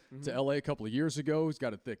Armenia to L.A. a couple of years ago. He's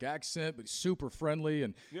got a thick accent, but he's super friendly.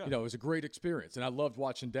 And, it was a great experience. And I loved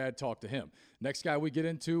watching Dad talk to him. Next guy we get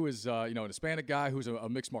into is, an Hispanic guy who's a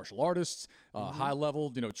mixed martial artist, high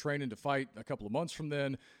level, training to fight a couple of months from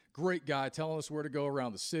then. Great guy telling us where to go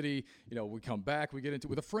around the city. We come back, we get into it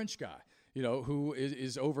with a French guy. Who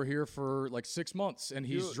is over here for 6 months, and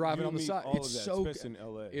he's driving on the side. It's so good. In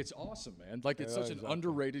LA. It's awesome, man. It's such an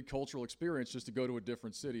underrated cultural experience just to go to a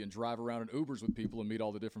different city and drive around in Ubers with people and meet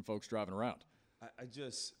all the different folks driving around.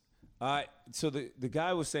 So the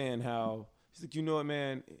guy was saying how, he's like, what,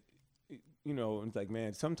 man, it's like,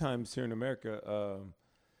 man, sometimes here in America,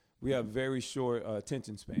 we have very short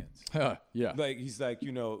attention spans. Yeah. He's like,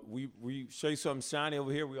 we show you something shiny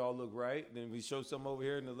over here, we all look right. Then we show something over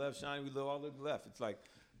here in the left shiny, we all look left. It's like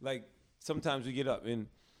sometimes we get up. And,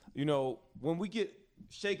 when we get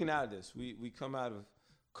shaken out of this, we come out of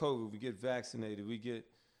COVID, we get vaccinated,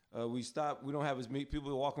 we stop, we don't have as many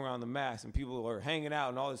people walking around the mask and people are hanging out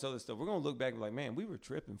and all this other stuff. We're going to look back and man, we were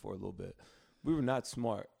tripping for a little bit. We were not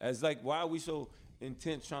smart. Why are we so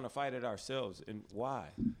intense trying to fight it ourselves, and why?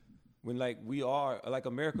 When we are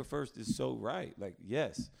America first is so right.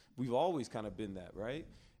 Yes, we've always kind of been that, right?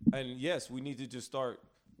 And yes, we need to just start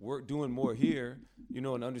doing more here, you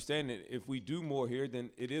know, and understanding that if we do more here, then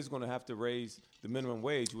it is going to have to raise the minimum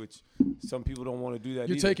wage, which some people don't want to do that.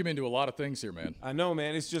 You take him into a lot of things here, man. I know,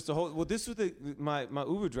 man. It's just a whole. Well, this was my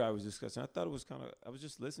Uber driver was discussing. I thought it was kind of. I was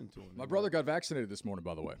just listening to him. My brother got vaccinated this morning,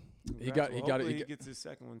 by the way. He gets his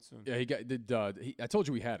second one soon. Yeah, I told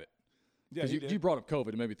you he had it. Yeah, you brought up COVID.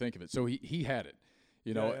 It made me think of it. So he had it.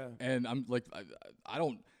 You know, and I'm like, I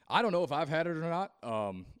don't know if I've had it or not.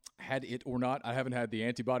 Had it or not. I haven't had the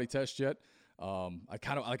antibody test yet. I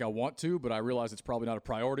kind of I want to, but I realize it's probably not a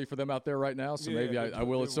priority for them out there right now. So maybe I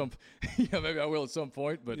will at some, maybe I will at some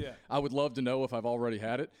point. But I would love to know if I've already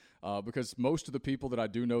had it, because most of the people that I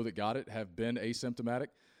do know that got it have been asymptomatic.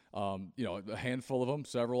 You know, a handful of them,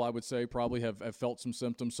 several I would say, probably have felt some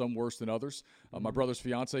symptoms, some worse than others. My brother's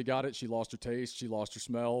fiance got it. She lost her taste. She lost her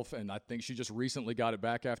smell. And I think she just recently got it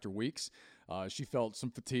back after weeks. She felt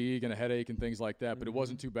some fatigue and a headache and things like that, but it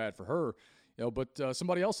wasn't too bad for her. You know, but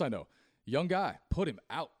somebody else I know, young guy, put him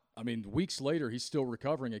out. I mean, weeks later, he's still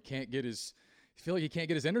recovering and can't get his – I feel like he can't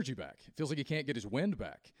get his energy back. It feels like he can't get his wind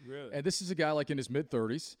back. Really? And this is a guy like in his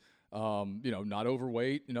mid-30s. You know, not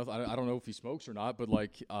overweight. You know, I don't know if he smokes or not, but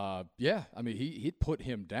like, yeah. I mean, he'd put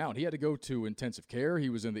him down. He had to go to intensive care. He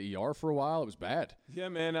was in the ER for a while. It was bad. Yeah,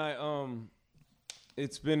 man.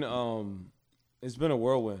 It's been a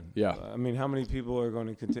whirlwind. Yeah. I mean, how many people are going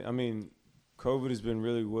to continue? I mean, COVID has been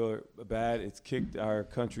really bad. It's kicked our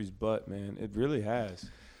country's butt, man. It really has.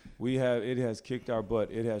 It has kicked our butt.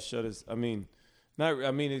 It has shut us. I mean.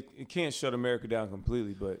 It can't shut America down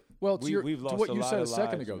completely, but we've lost to what a you lot said of a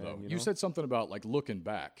second lives, ago, man, though. you You know? said something about like looking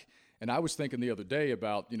back, and I was thinking the other day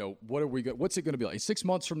about, you know, what's it going to be like 6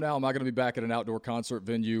 months from now? Am I going to be back at an outdoor concert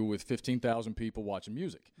venue with 15,000 people watching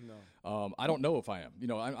music? No. I don't know if I am. You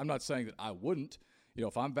know, I'm not saying that I wouldn't. You know,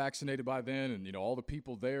 if I'm vaccinated by then, and you know all the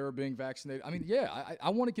people there are being vaccinated. I mean, yeah,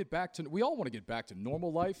 I want to get back to. We all want to get back to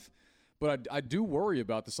normal life. But I do worry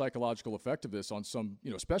about the psychological effect of this on some,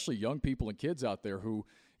 you know, especially young people and kids out there who,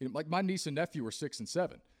 you know, like my niece and nephew are 6 and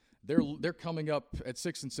 7. They're coming up at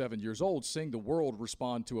 6 and 7 years old, seeing the world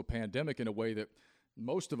respond to a pandemic in a way that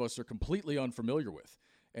most of us are completely unfamiliar with.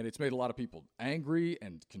 And it's made a lot of people angry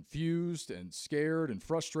and confused and scared and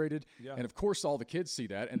frustrated. Yeah. And of course, all the kids see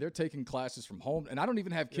that, and they're taking classes from home. And I don't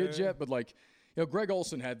even have kids yet, but like, you know, Greg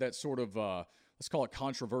Olson had that sort of, let's call it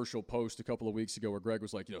controversial post a couple of weeks ago where Greg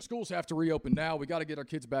was like, you know, schools have to reopen now. We got to get our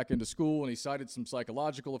kids back into school. And he cited some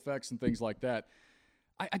psychological effects and things like that.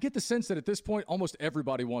 I get the sense that at this point, almost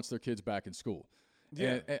everybody wants their kids back in school.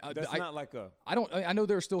 Yeah, that's not like a. I know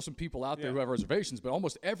there are still some people out there who have reservations, but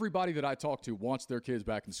almost everybody that I talk to wants their kids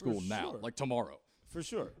back in school now, like tomorrow. For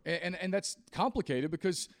sure. And that's complicated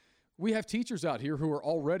because we have teachers out here who are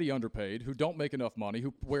already underpaid, who don't make enough money,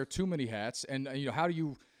 who wear too many hats. And, you know, how do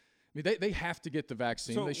you – I mean, they have to get the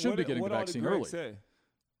vaccine. So they should be getting the vaccine early. Say?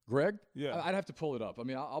 Greg? Yeah. I'd have to pull it up. I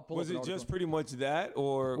mean, I'll pull it up. Was it just pretty much that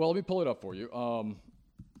or – Well, let me pull it up for you.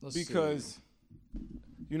 Because,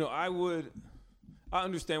 you know, I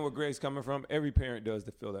understand where Greg's coming from. Every parent does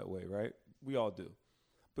to feel that way, right? We all do.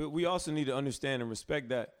 But we also need to understand and respect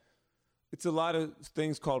that it's a lot of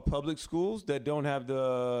things called public schools that don't have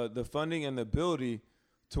the funding and the ability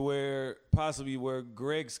to where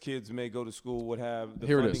Greg's kids may go to school would have the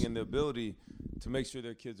funding and the ability to make sure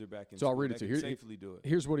their kids are back in school. So I'll read it to you. Safely do it.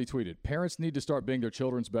 Here's what he tweeted. Parents need to start being their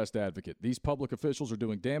children's best advocate. These public officials are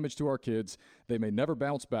doing damage to our kids they may never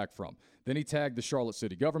bounce back from. Then he tagged the Charlotte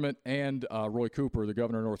City government and Roy Cooper, the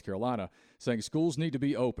governor of North Carolina, saying schools need to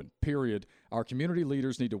be open, period. Our community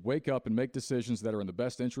leaders need to wake up and make decisions that are in the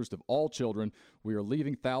best interest of all children. We are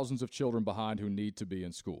leaving thousands of children behind who need to be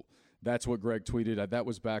in school. That's what Greg tweeted. That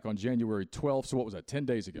was back on January 12th. So what was that, 10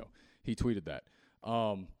 days ago? He tweeted that.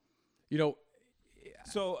 You know.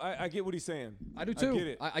 So I get what he's saying. I do too. I get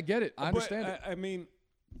it. I get it. I understand it. I mean,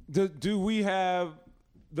 do we have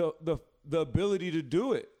the ability to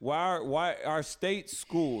do it? Why our state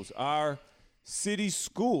schools, our city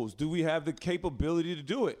schools, do we have the capability to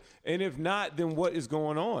do it? And if not, then what is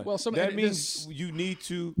going on? Well, that means you need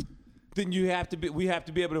to. Then we have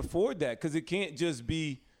to be able to afford that because it can't just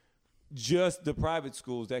be just the private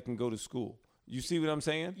schools that can go to school. You see what I'm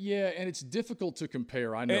saying? Yeah, and it's difficult to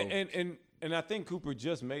compare. I know. And I think Cooper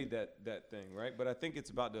just made that thing, right? But I think it's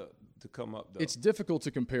about to come up, though. It's difficult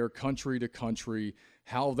to compare country to country,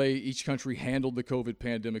 how each country handled the COVID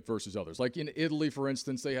pandemic versus others. Like in Italy, for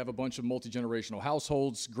instance, they have a bunch of multi-generational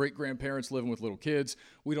households, great-grandparents living with little kids.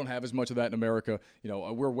 We don't have as much of that in America. You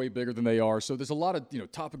know, we're way bigger than they are. So there's a lot of, you know,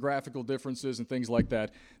 topographical differences and things like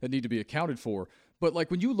that need to be accounted for. But like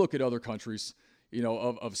when you look at other countries, you know,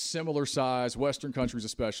 of similar size, Western countries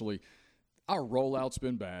especially, our rollout's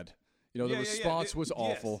been bad. You know, the response was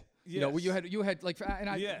awful. You know, you had like, and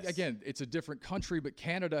again, it's a different country, but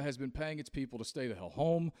Canada has been paying its people to stay the hell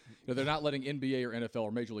home. You know, they're not letting NBA or NFL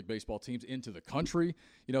or Major League Baseball teams into the country.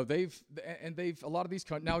 You know, they've a lot of these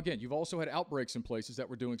now again, you've also had outbreaks in places that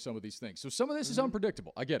were doing some of these things. So some of this is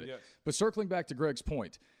unpredictable. I get it. Yes. But circling back to Greg's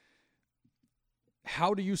point,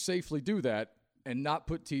 how do you safely do that and not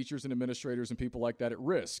put teachers and administrators and people like that at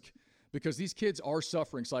risk? Because these kids are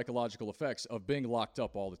suffering psychological effects of being locked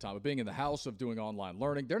up all the time, of being in the house, of doing online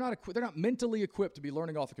learning. They're not mentally equipped to be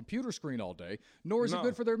learning off a computer screen all day, nor is it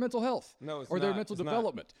good for their mental health or their mental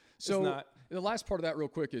development. So the last part of that real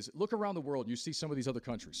quick is look around the world. You see some of these other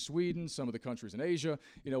countries, Sweden, some of the countries in Asia,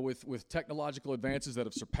 you know, with technological advances that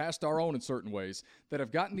have surpassed our own in certain ways, that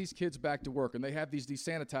have gotten these kids back to work. And they have these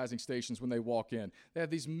desanitizing stations when they walk in. They have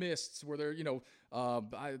these mists where they're, you know,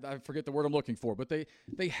 I forget the word I'm looking for, but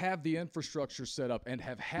they have the infrastructure set up and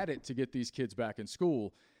have had it to get these kids back in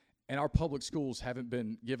school, and our public schools haven't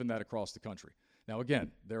been given that across the country. Now,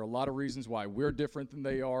 again, there are a lot of reasons why we're different than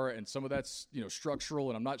they are, and some of that's, you know, structural,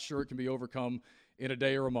 and I'm not sure it can be overcome in a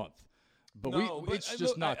day or a month. But it's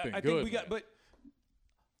just not been good. But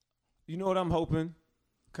you know what I'm hoping,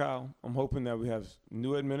 Kyle? I'm hoping that we have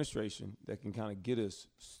new administration that can kind of get us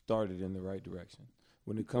started in the right direction.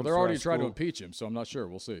 When it comes they're already trying to impeach him, so I'm not sure.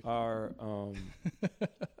 We'll see. Oh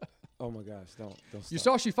my gosh, don't stop. You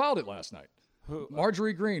saw she filed it last night.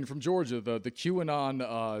 Marjorie Greene from Georgia, the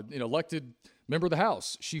QAnon elected member of the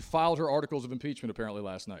House, she filed her articles of impeachment apparently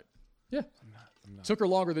last night. Yeah. I'm not. Took her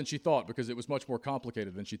longer than she thought because it was much more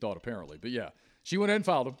complicated than she thought apparently. But yeah, she went ahead and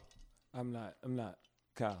filed them. I'm not.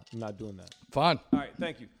 Kyle, I'm not doing that. Fine. All right,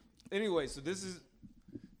 thank you. Anyway, so this is –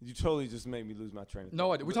 you totally just made me lose my train of thought. No,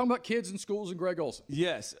 we're talking about kids in schools and Greg Olsen.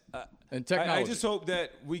 Yes. And technology. I just hope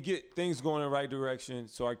that we get things going in the right direction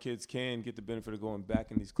so our kids can get the benefit of going back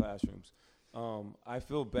in these classrooms. I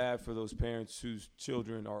feel bad for those parents whose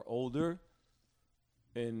children are older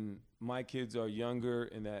and my kids are younger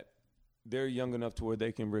and that they're young enough to where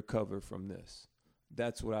they can recover from this.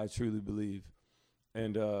 That's what I truly believe.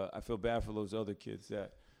 And I feel bad for those other kids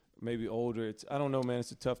that maybe older. I don't know, man.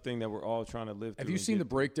 It's a tough thing that we're all trying to live through. Have you seen the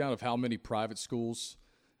breakdown of how many private schools?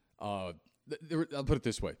 I'll put it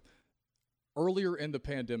this way. Earlier in the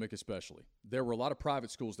pandemic especially, there were a lot of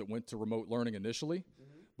private schools that went to remote learning initially,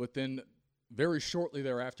 but then very shortly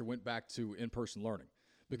thereafter went back to in-person learning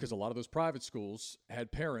because a lot of those private schools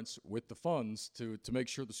had parents with the funds to make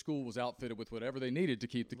sure the school was outfitted with whatever they needed to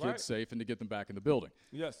keep the kids safe and to get them back in the building.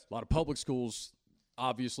 Yes. A lot of public schools –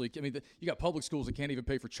 obviously, I mean, you got public schools that can't even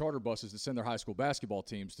pay for charter buses to send their high school basketball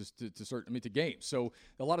teams to games. So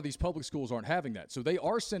a lot of these public schools aren't having that. So they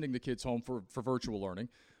are sending the kids home for virtual learning,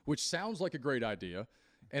 which sounds like a great idea.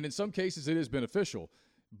 And in some cases, it is beneficial,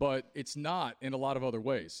 but it's not in a lot of other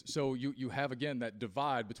ways. So you have, again, that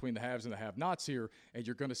divide between the haves and the have-nots here, and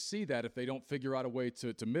you're going to see that if they don't figure out a way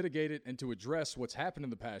to mitigate it and to address what's happened in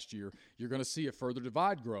the past year, you're going to see a further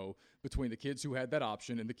divide grow between the kids who had that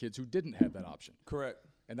option and the kids who didn't have that option. Correct.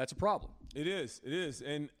 And that's a problem. It is.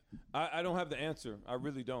 And I don't have the answer. I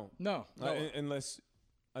really don't. No. Unless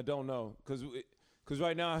I don't know. Because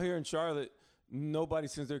right now here in Charlotte, nobody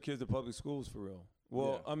sends their kids to public schools for real.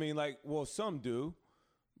 Well, yeah. I mean, some do,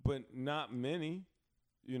 but not many,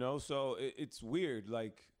 you know. So it's weird.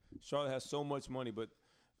 Like, Charlotte has so much money, but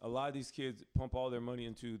a lot of these kids pump all their money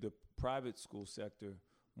into the private school sector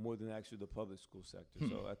more than actually the public school sector.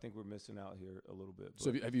 So I think we're missing out here a little bit.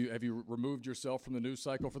 So have you removed yourself from the news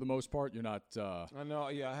cycle for the most part? You're not. I know.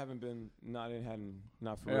 Yeah, I haven't been. Not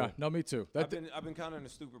for real. Yeah, no, me too. I've been kind of in a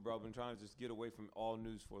stupor, bro. I've been trying to just get away from all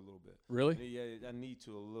news for a little bit. Really? Yeah, I need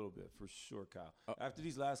to a little bit for sure, Kyle. After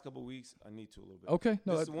these last couple of weeks, I need to a little bit. Okay.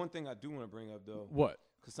 No, that's the one thing I do want to bring up though. What?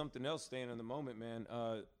 Because something else staying in the moment, man.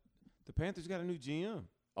 The Panthers got a new GM.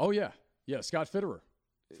 Oh yeah, Scott Fitterer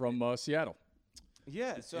from Seattle.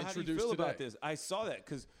 Yeah, so how do you feel about this? I saw that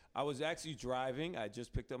because I was actually driving. I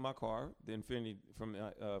just picked up my car, the Infiniti, from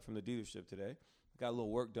the dealership today. Got a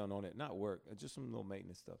little work done on it. Not work, just some little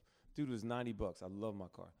maintenance stuff. Dude, it was $90. I love my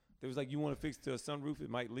car. They was like, you want to fix to a sunroof?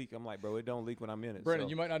 It might leak. I'm like, bro, it don't leak when I'm in it. Brandon,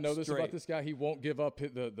 you might not know this about this guy. He won't give up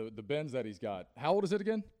the Benz that he's got. How old is it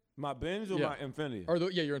again? My Benz or my Infiniti? Or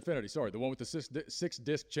your Infiniti. Sorry, the one with the six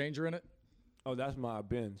disc changer in it. Oh, that's my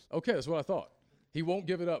Benz. Okay, that's what I thought. He won't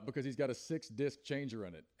give it up because he's got a 6-disc changer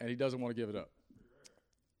in it, and he doesn't want to give it up.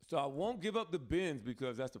 So I won't give up the Benz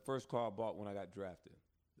because that's the first car I bought when I got drafted.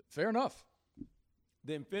 Fair enough.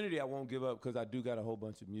 The Infiniti I won't give up because I do got a whole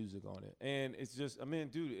bunch of music on it. And it's just, I mean,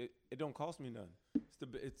 dude, it don't cost me nothing.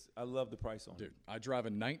 I love the price on it. Dude, I drive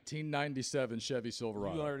a 1997 Chevy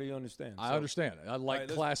Silverado. You already understand. I understand. I like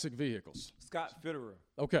classic vehicles. Scott Fitterer.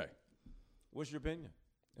 Okay. What's your opinion?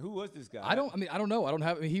 Who was this guy? I don't know. I don't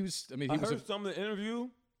have. I mean, he was. I mean, he I heard some of the interview.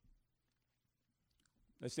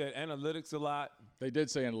 They said analytics a lot. They did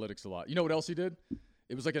say analytics a lot. You know what else he did?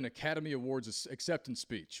 It was like an Academy Awards acceptance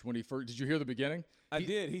speech when he first. Did you hear the beginning? I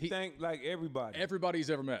did. He thanked like everybody. Everybody he's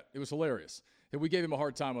ever met. It was hilarious. And we gave him a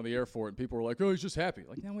hard time on the air for it, and people were like, "Oh, he's just happy."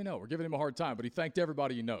 Like, now we know we're giving him a hard time, but he thanked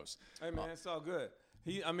everybody he knows. Hey man, it's all good.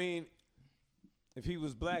 I mean, if he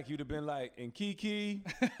was black, you'd have been like, and Kiki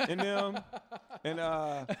and them. And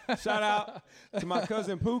shout out to my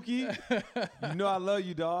cousin Pookie. You know I love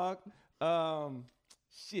you, dog.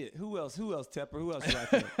 Shit, who else? Tepper? Who else do I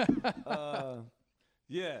think?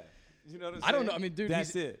 Yeah. You know what I'm saying? I don't know. I mean, dude,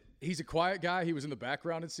 that's it. He's a quiet guy. He was in the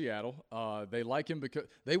background in Seattle. They like him because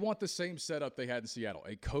they want the same setup they had in Seattle,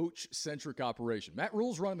 a coach-centric operation. Matt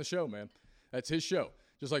Rule's running the show, man. That's his show.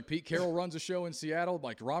 Just like Pete Carroll runs a show in Seattle,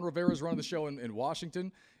 like Ron Rivera's running the show in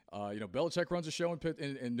Washington. Belichick runs a show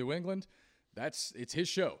in New England. It's his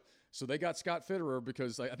show. So they got Scott Fitterer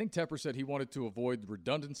because I think Tepper said he wanted to avoid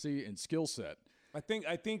redundancy and skill set. I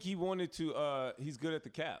think he wanted to. He's good at the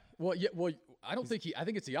cap. Well, yeah. Well, I don't think I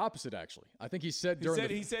think it's the opposite actually. I think he said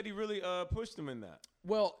he said he really pushed him in that.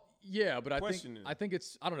 Well, yeah, but I think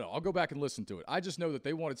it's I don't know. I'll go back and listen to it. I just know that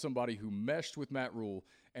they wanted somebody who meshed with Matt Rule,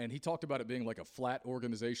 and he talked about it being like a flat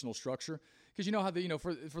organizational structure. Because you know how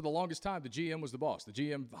for the longest time the GM was the boss. The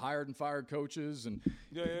GM hired and fired coaches, and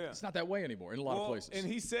it's not that way anymore in a lot of places. And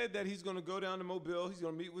he said that he's going to go down to Mobile. He's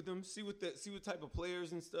going to meet with them, see what type of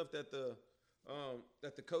players and stuff that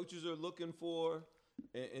the coaches are looking for,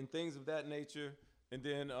 and things of that nature, and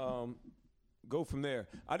then go from there.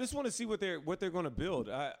 I just want to see what they're going to build.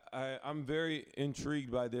 I'm very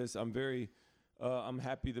intrigued by this. I'm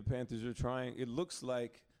happy the Panthers are trying. It looks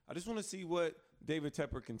like I just want to see what David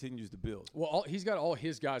Tepper continues to build. Well, he's got all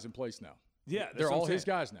his guys in place now. Yeah, they're all his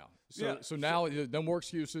guys now. So now no more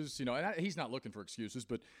excuses. And he's not looking for excuses,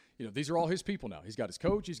 but these are all his people now. He's got his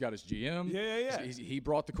coach, he's got his GM. Yeah. He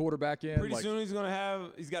brought the quarterback in. Pretty soon he's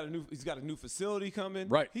got a new facility coming.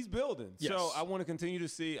 Right, he's building. Yes. So I want to continue to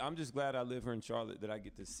see. I'm just glad I live here in Charlotte that I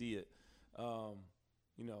get to see it.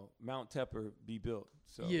 Mount Tepper be built.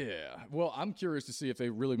 So yeah. Well, I'm curious to see if they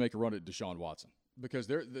really make a run at Deshaun Watson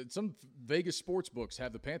because some Vegas sports books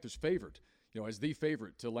have the Panthers favored. As the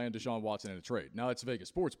favorite to land Deshaun Watson in a trade. Now, it's Vegas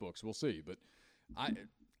sports books. We'll see. But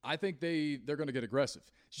I think they're going to get aggressive.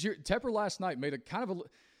 Tepper last night made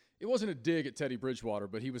it wasn't a dig at Teddy Bridgewater,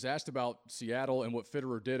 but he was asked about Seattle and what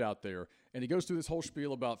Fitterer did out there. And he goes through this whole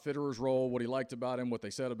spiel about Fitterer's role, what he liked about him, what they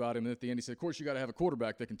said about him. And at the end, he said, of course, you got to have a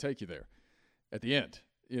quarterback that can take you there at the end.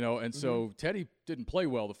 And so Teddy didn't play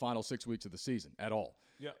well the final 6 weeks of the season at all.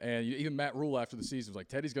 Yeah. And even Matt Rule after the season was like,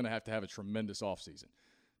 Teddy's going to have a tremendous offseason.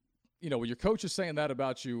 When your coach is saying that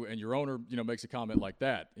about you and your owner, makes a comment like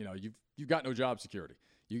that, you've got no job security.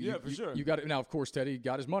 For sure. You got it. Now, of course, Teddy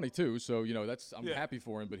got his money too, so I'm happy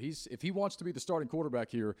for him. But if he wants to be the starting quarterback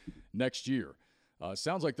here next year,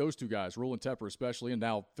 sounds like those two guys, Rule and Tepper especially, and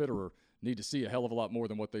now Fitterer, need to see a hell of a lot more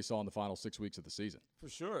than what they saw in the final 6 weeks of the season. For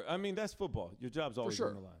sure. I mean, that's football. Your job's always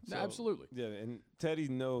on the line. So, absolutely. Yeah, and Teddy,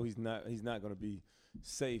 he's not going to be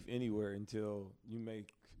safe anywhere until you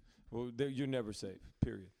make. Well, you're never safe.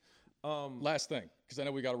 Period. Last thing, because I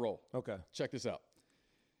know we got to roll. Okay. Check this out.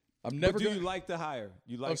 Do you like the hire?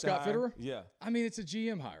 You like Scott Fitterer? Yeah. I mean, it's a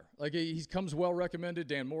GM hire. Like he comes well recommended.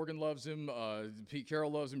 Dan Morgan loves him. Pete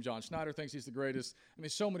Carroll loves him. John Schneider thinks he's the greatest. I mean,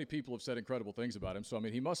 so many people have said incredible things about him. So I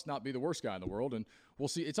mean, he must not be the worst guy in the world. And we'll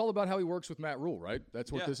see. It's all about how he works with Matt Rule, right?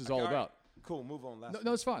 That's what this is all about. Cool. Move on.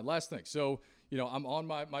 No, it's fine. Last thing. So I'm on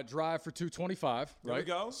my drive for 225. Right. There we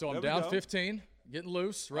go. So I'm down 15, getting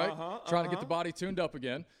loose. Right. Trying to get the body tuned up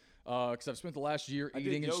again. Because I've spent the last year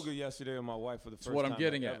eating. I did yoga yesterday with my wife for the first time. That's what I'm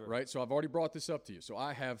getting at, right? So I've already brought this up to you. So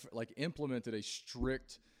I have implemented a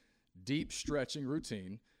strict, deep stretching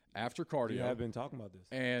routine after cardio. You have been talking about this,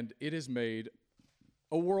 and it has made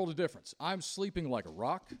a world of difference. I'm sleeping like a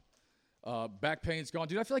rock. Back pain's gone,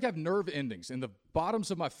 dude. I feel like I have nerve endings in the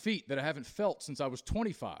bottoms of my feet that I haven't felt since I was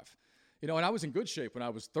 25. And I was in good shape when I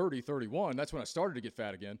was 30, 31. That's when I started to get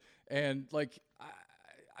fat again, and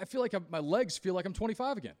I feel like my legs feel like I'm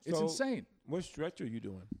 25 again. It's insane. What stretch are you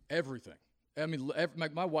doing? Everything. I mean,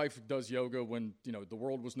 my wife does yoga when, the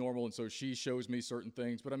world was normal, and so she shows me certain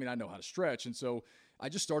things. But, I mean, I know how to stretch, and so I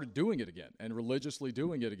just started doing it again and religiously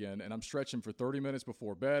doing it again. And I'm stretching for 30 minutes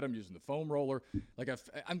before bed. I'm using the foam roller. Like,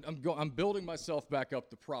 I'm building myself back up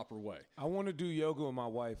the proper way. I want to do yoga with my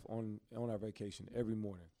wife on our vacation every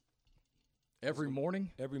morning. Every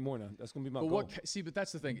morning? Every morning. That's going to be my goal. goal. But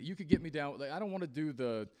that's the thing. You could get me down. Like, I don't want to do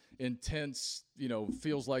the intense,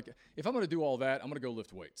 feels like if I'm going to do all that, I'm going to go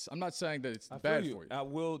lift weights. I'm not saying that it's bad for you. I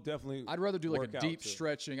will definitely. I'd rather do like a deep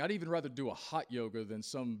stretching. I'd even rather do a hot yoga than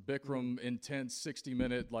some Bikram intense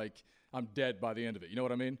 60-minute, like I'm dead by the end of it. You know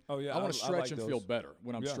what I mean? Oh, yeah. I want to stretch and feel better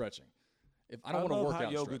when I'm stretching. If I don't want to work out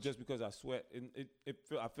hot yoga stretch. just because I sweat.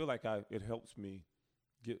 I feel like it helps me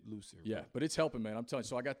get looser. Yeah, but it's helping, man. I'm telling you.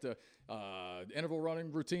 So I got the interval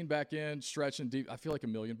running routine back in, stretching deep. I feel like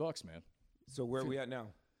 $1 million, man. So where are we at now?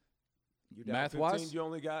 You math-wise? You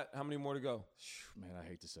only got how many more to go? Man, I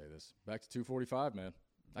hate to say this. Back to 245, man.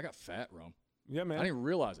 I got fat, Rome. Yeah, man. I didn't even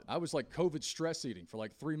realize it. I was like COVID stress eating for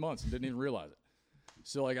like 3 months and didn't even realize it.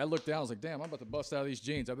 So like I looked down, I was like, damn, I'm about to bust out of these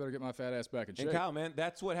jeans. I better get my fat ass back in shape. And Kyle, man,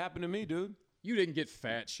 that's what happened to me, dude. You didn't get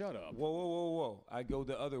fat. Shut up. Whoa. I go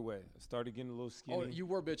the other way. I started getting a little skinny. Oh, you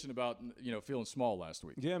were bitching about, feeling small last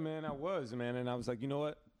week. Yeah, man, I was, man. And I was like, you know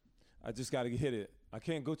what? I just got to hit it. I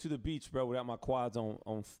can't go to the beach, bro, without my quads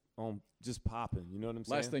on just popping. You know what I'm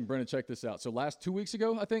saying? Last thing, Brendan, check this out. So 2 weeks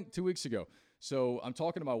ago, I think, 2 weeks ago. So I'm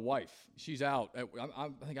talking to my wife. She's out. I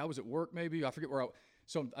think I was at work maybe. I forget where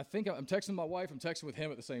So I think I'm texting my wife. I'm texting with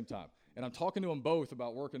him at the same time. And I'm talking to them both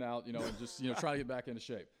about working out, and just, trying to get back into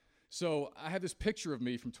shape. So I have this picture of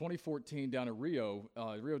me from 2014 down in Rio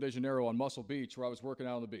de Janeiro on Muscle Beach where I was working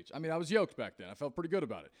out on the beach. I mean, I was yoked back then. I felt pretty good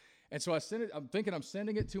about it. And so I sent it. I'm thinking I'm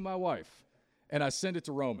sending it to my wife. And I send it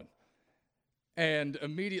to Roman. And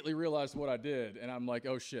immediately realized what I did. And I'm like,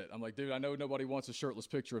 oh, shit. I'm like, dude, I know nobody wants a shirtless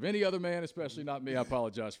picture of any other man, especially not me. I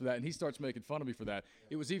apologize for that. And he starts making fun of me for that.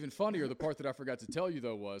 It was even funnier. The part that I forgot to tell you,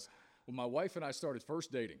 though, was when my wife and I started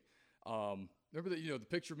first dating. Remember that, the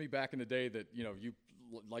picture of me back in the day that, you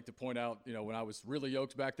like to point out, when I was really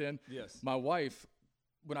yoked back then? Yes. My wife,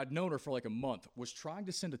 when I'd known her for like a month, was trying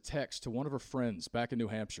to send a text to one of her friends back in New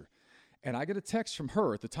Hampshire. And I get a text from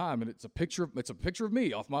her at the time, and it's a picture of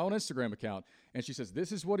me off my own Instagram account. And she says,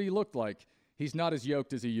 this is what he looked like. He's not as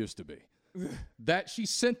yoked as he used to be. That she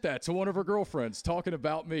sent that to one of her girlfriends talking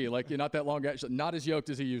about me, like not that long ago, not as yoked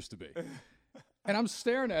as he used to be. And I'm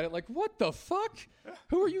staring at it like, what the fuck?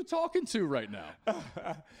 Who are you talking to right now?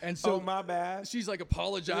 And so my bad. She's like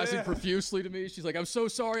apologizing profusely to me. She's like, I'm so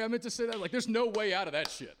sorry. I meant to say that. Like, there's no way out of that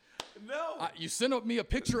shit. No. You sent up me a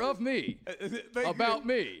picture of me about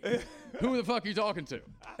me. Who the fuck are you talking to?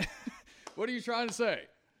 What are you trying to say?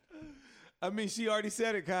 I mean, she already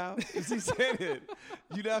said it, Kyle. She said it.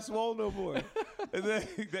 You not swole no more.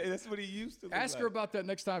 That's what he used to look Ask like. her about that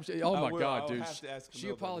next time. Oh, my God, dude. She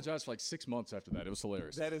apologized for like 6 months after that. It was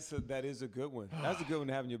hilarious. That is a good one. That's a good one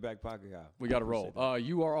to have in your back pocket, Kyle. We got to roll.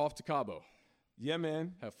 You are off to Cabo. Yeah,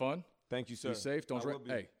 man. Have fun. Thank you, sir. Be safe. Don't drink.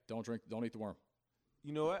 Hey, don't drink. Don't eat the worm.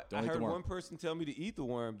 You know what? I heard one person tell me to eat the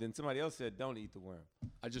worm, then somebody else said don't eat the worm.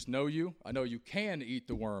 I just know you. I know you can eat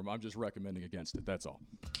the worm. I'm just recommending against it. That's all.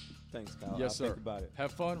 Thanks, Kyle. Yes, sir. Think about it.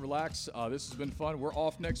 Have fun. Relax. This has been fun. We're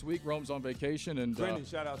off next week. Rome's on vacation. And Brendan,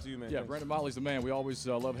 shout out to you, man. Yeah, Thanks. Brendan Motley's the man. We always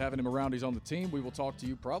love having him around. He's on the team. We will talk to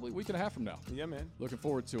you probably a week and a half from now. Yeah, man. Looking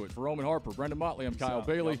forward to it. For Roman Harper, Brendan Motley, I'm Kyle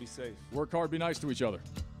Bailey. Be safe. Work hard. Be nice to each other.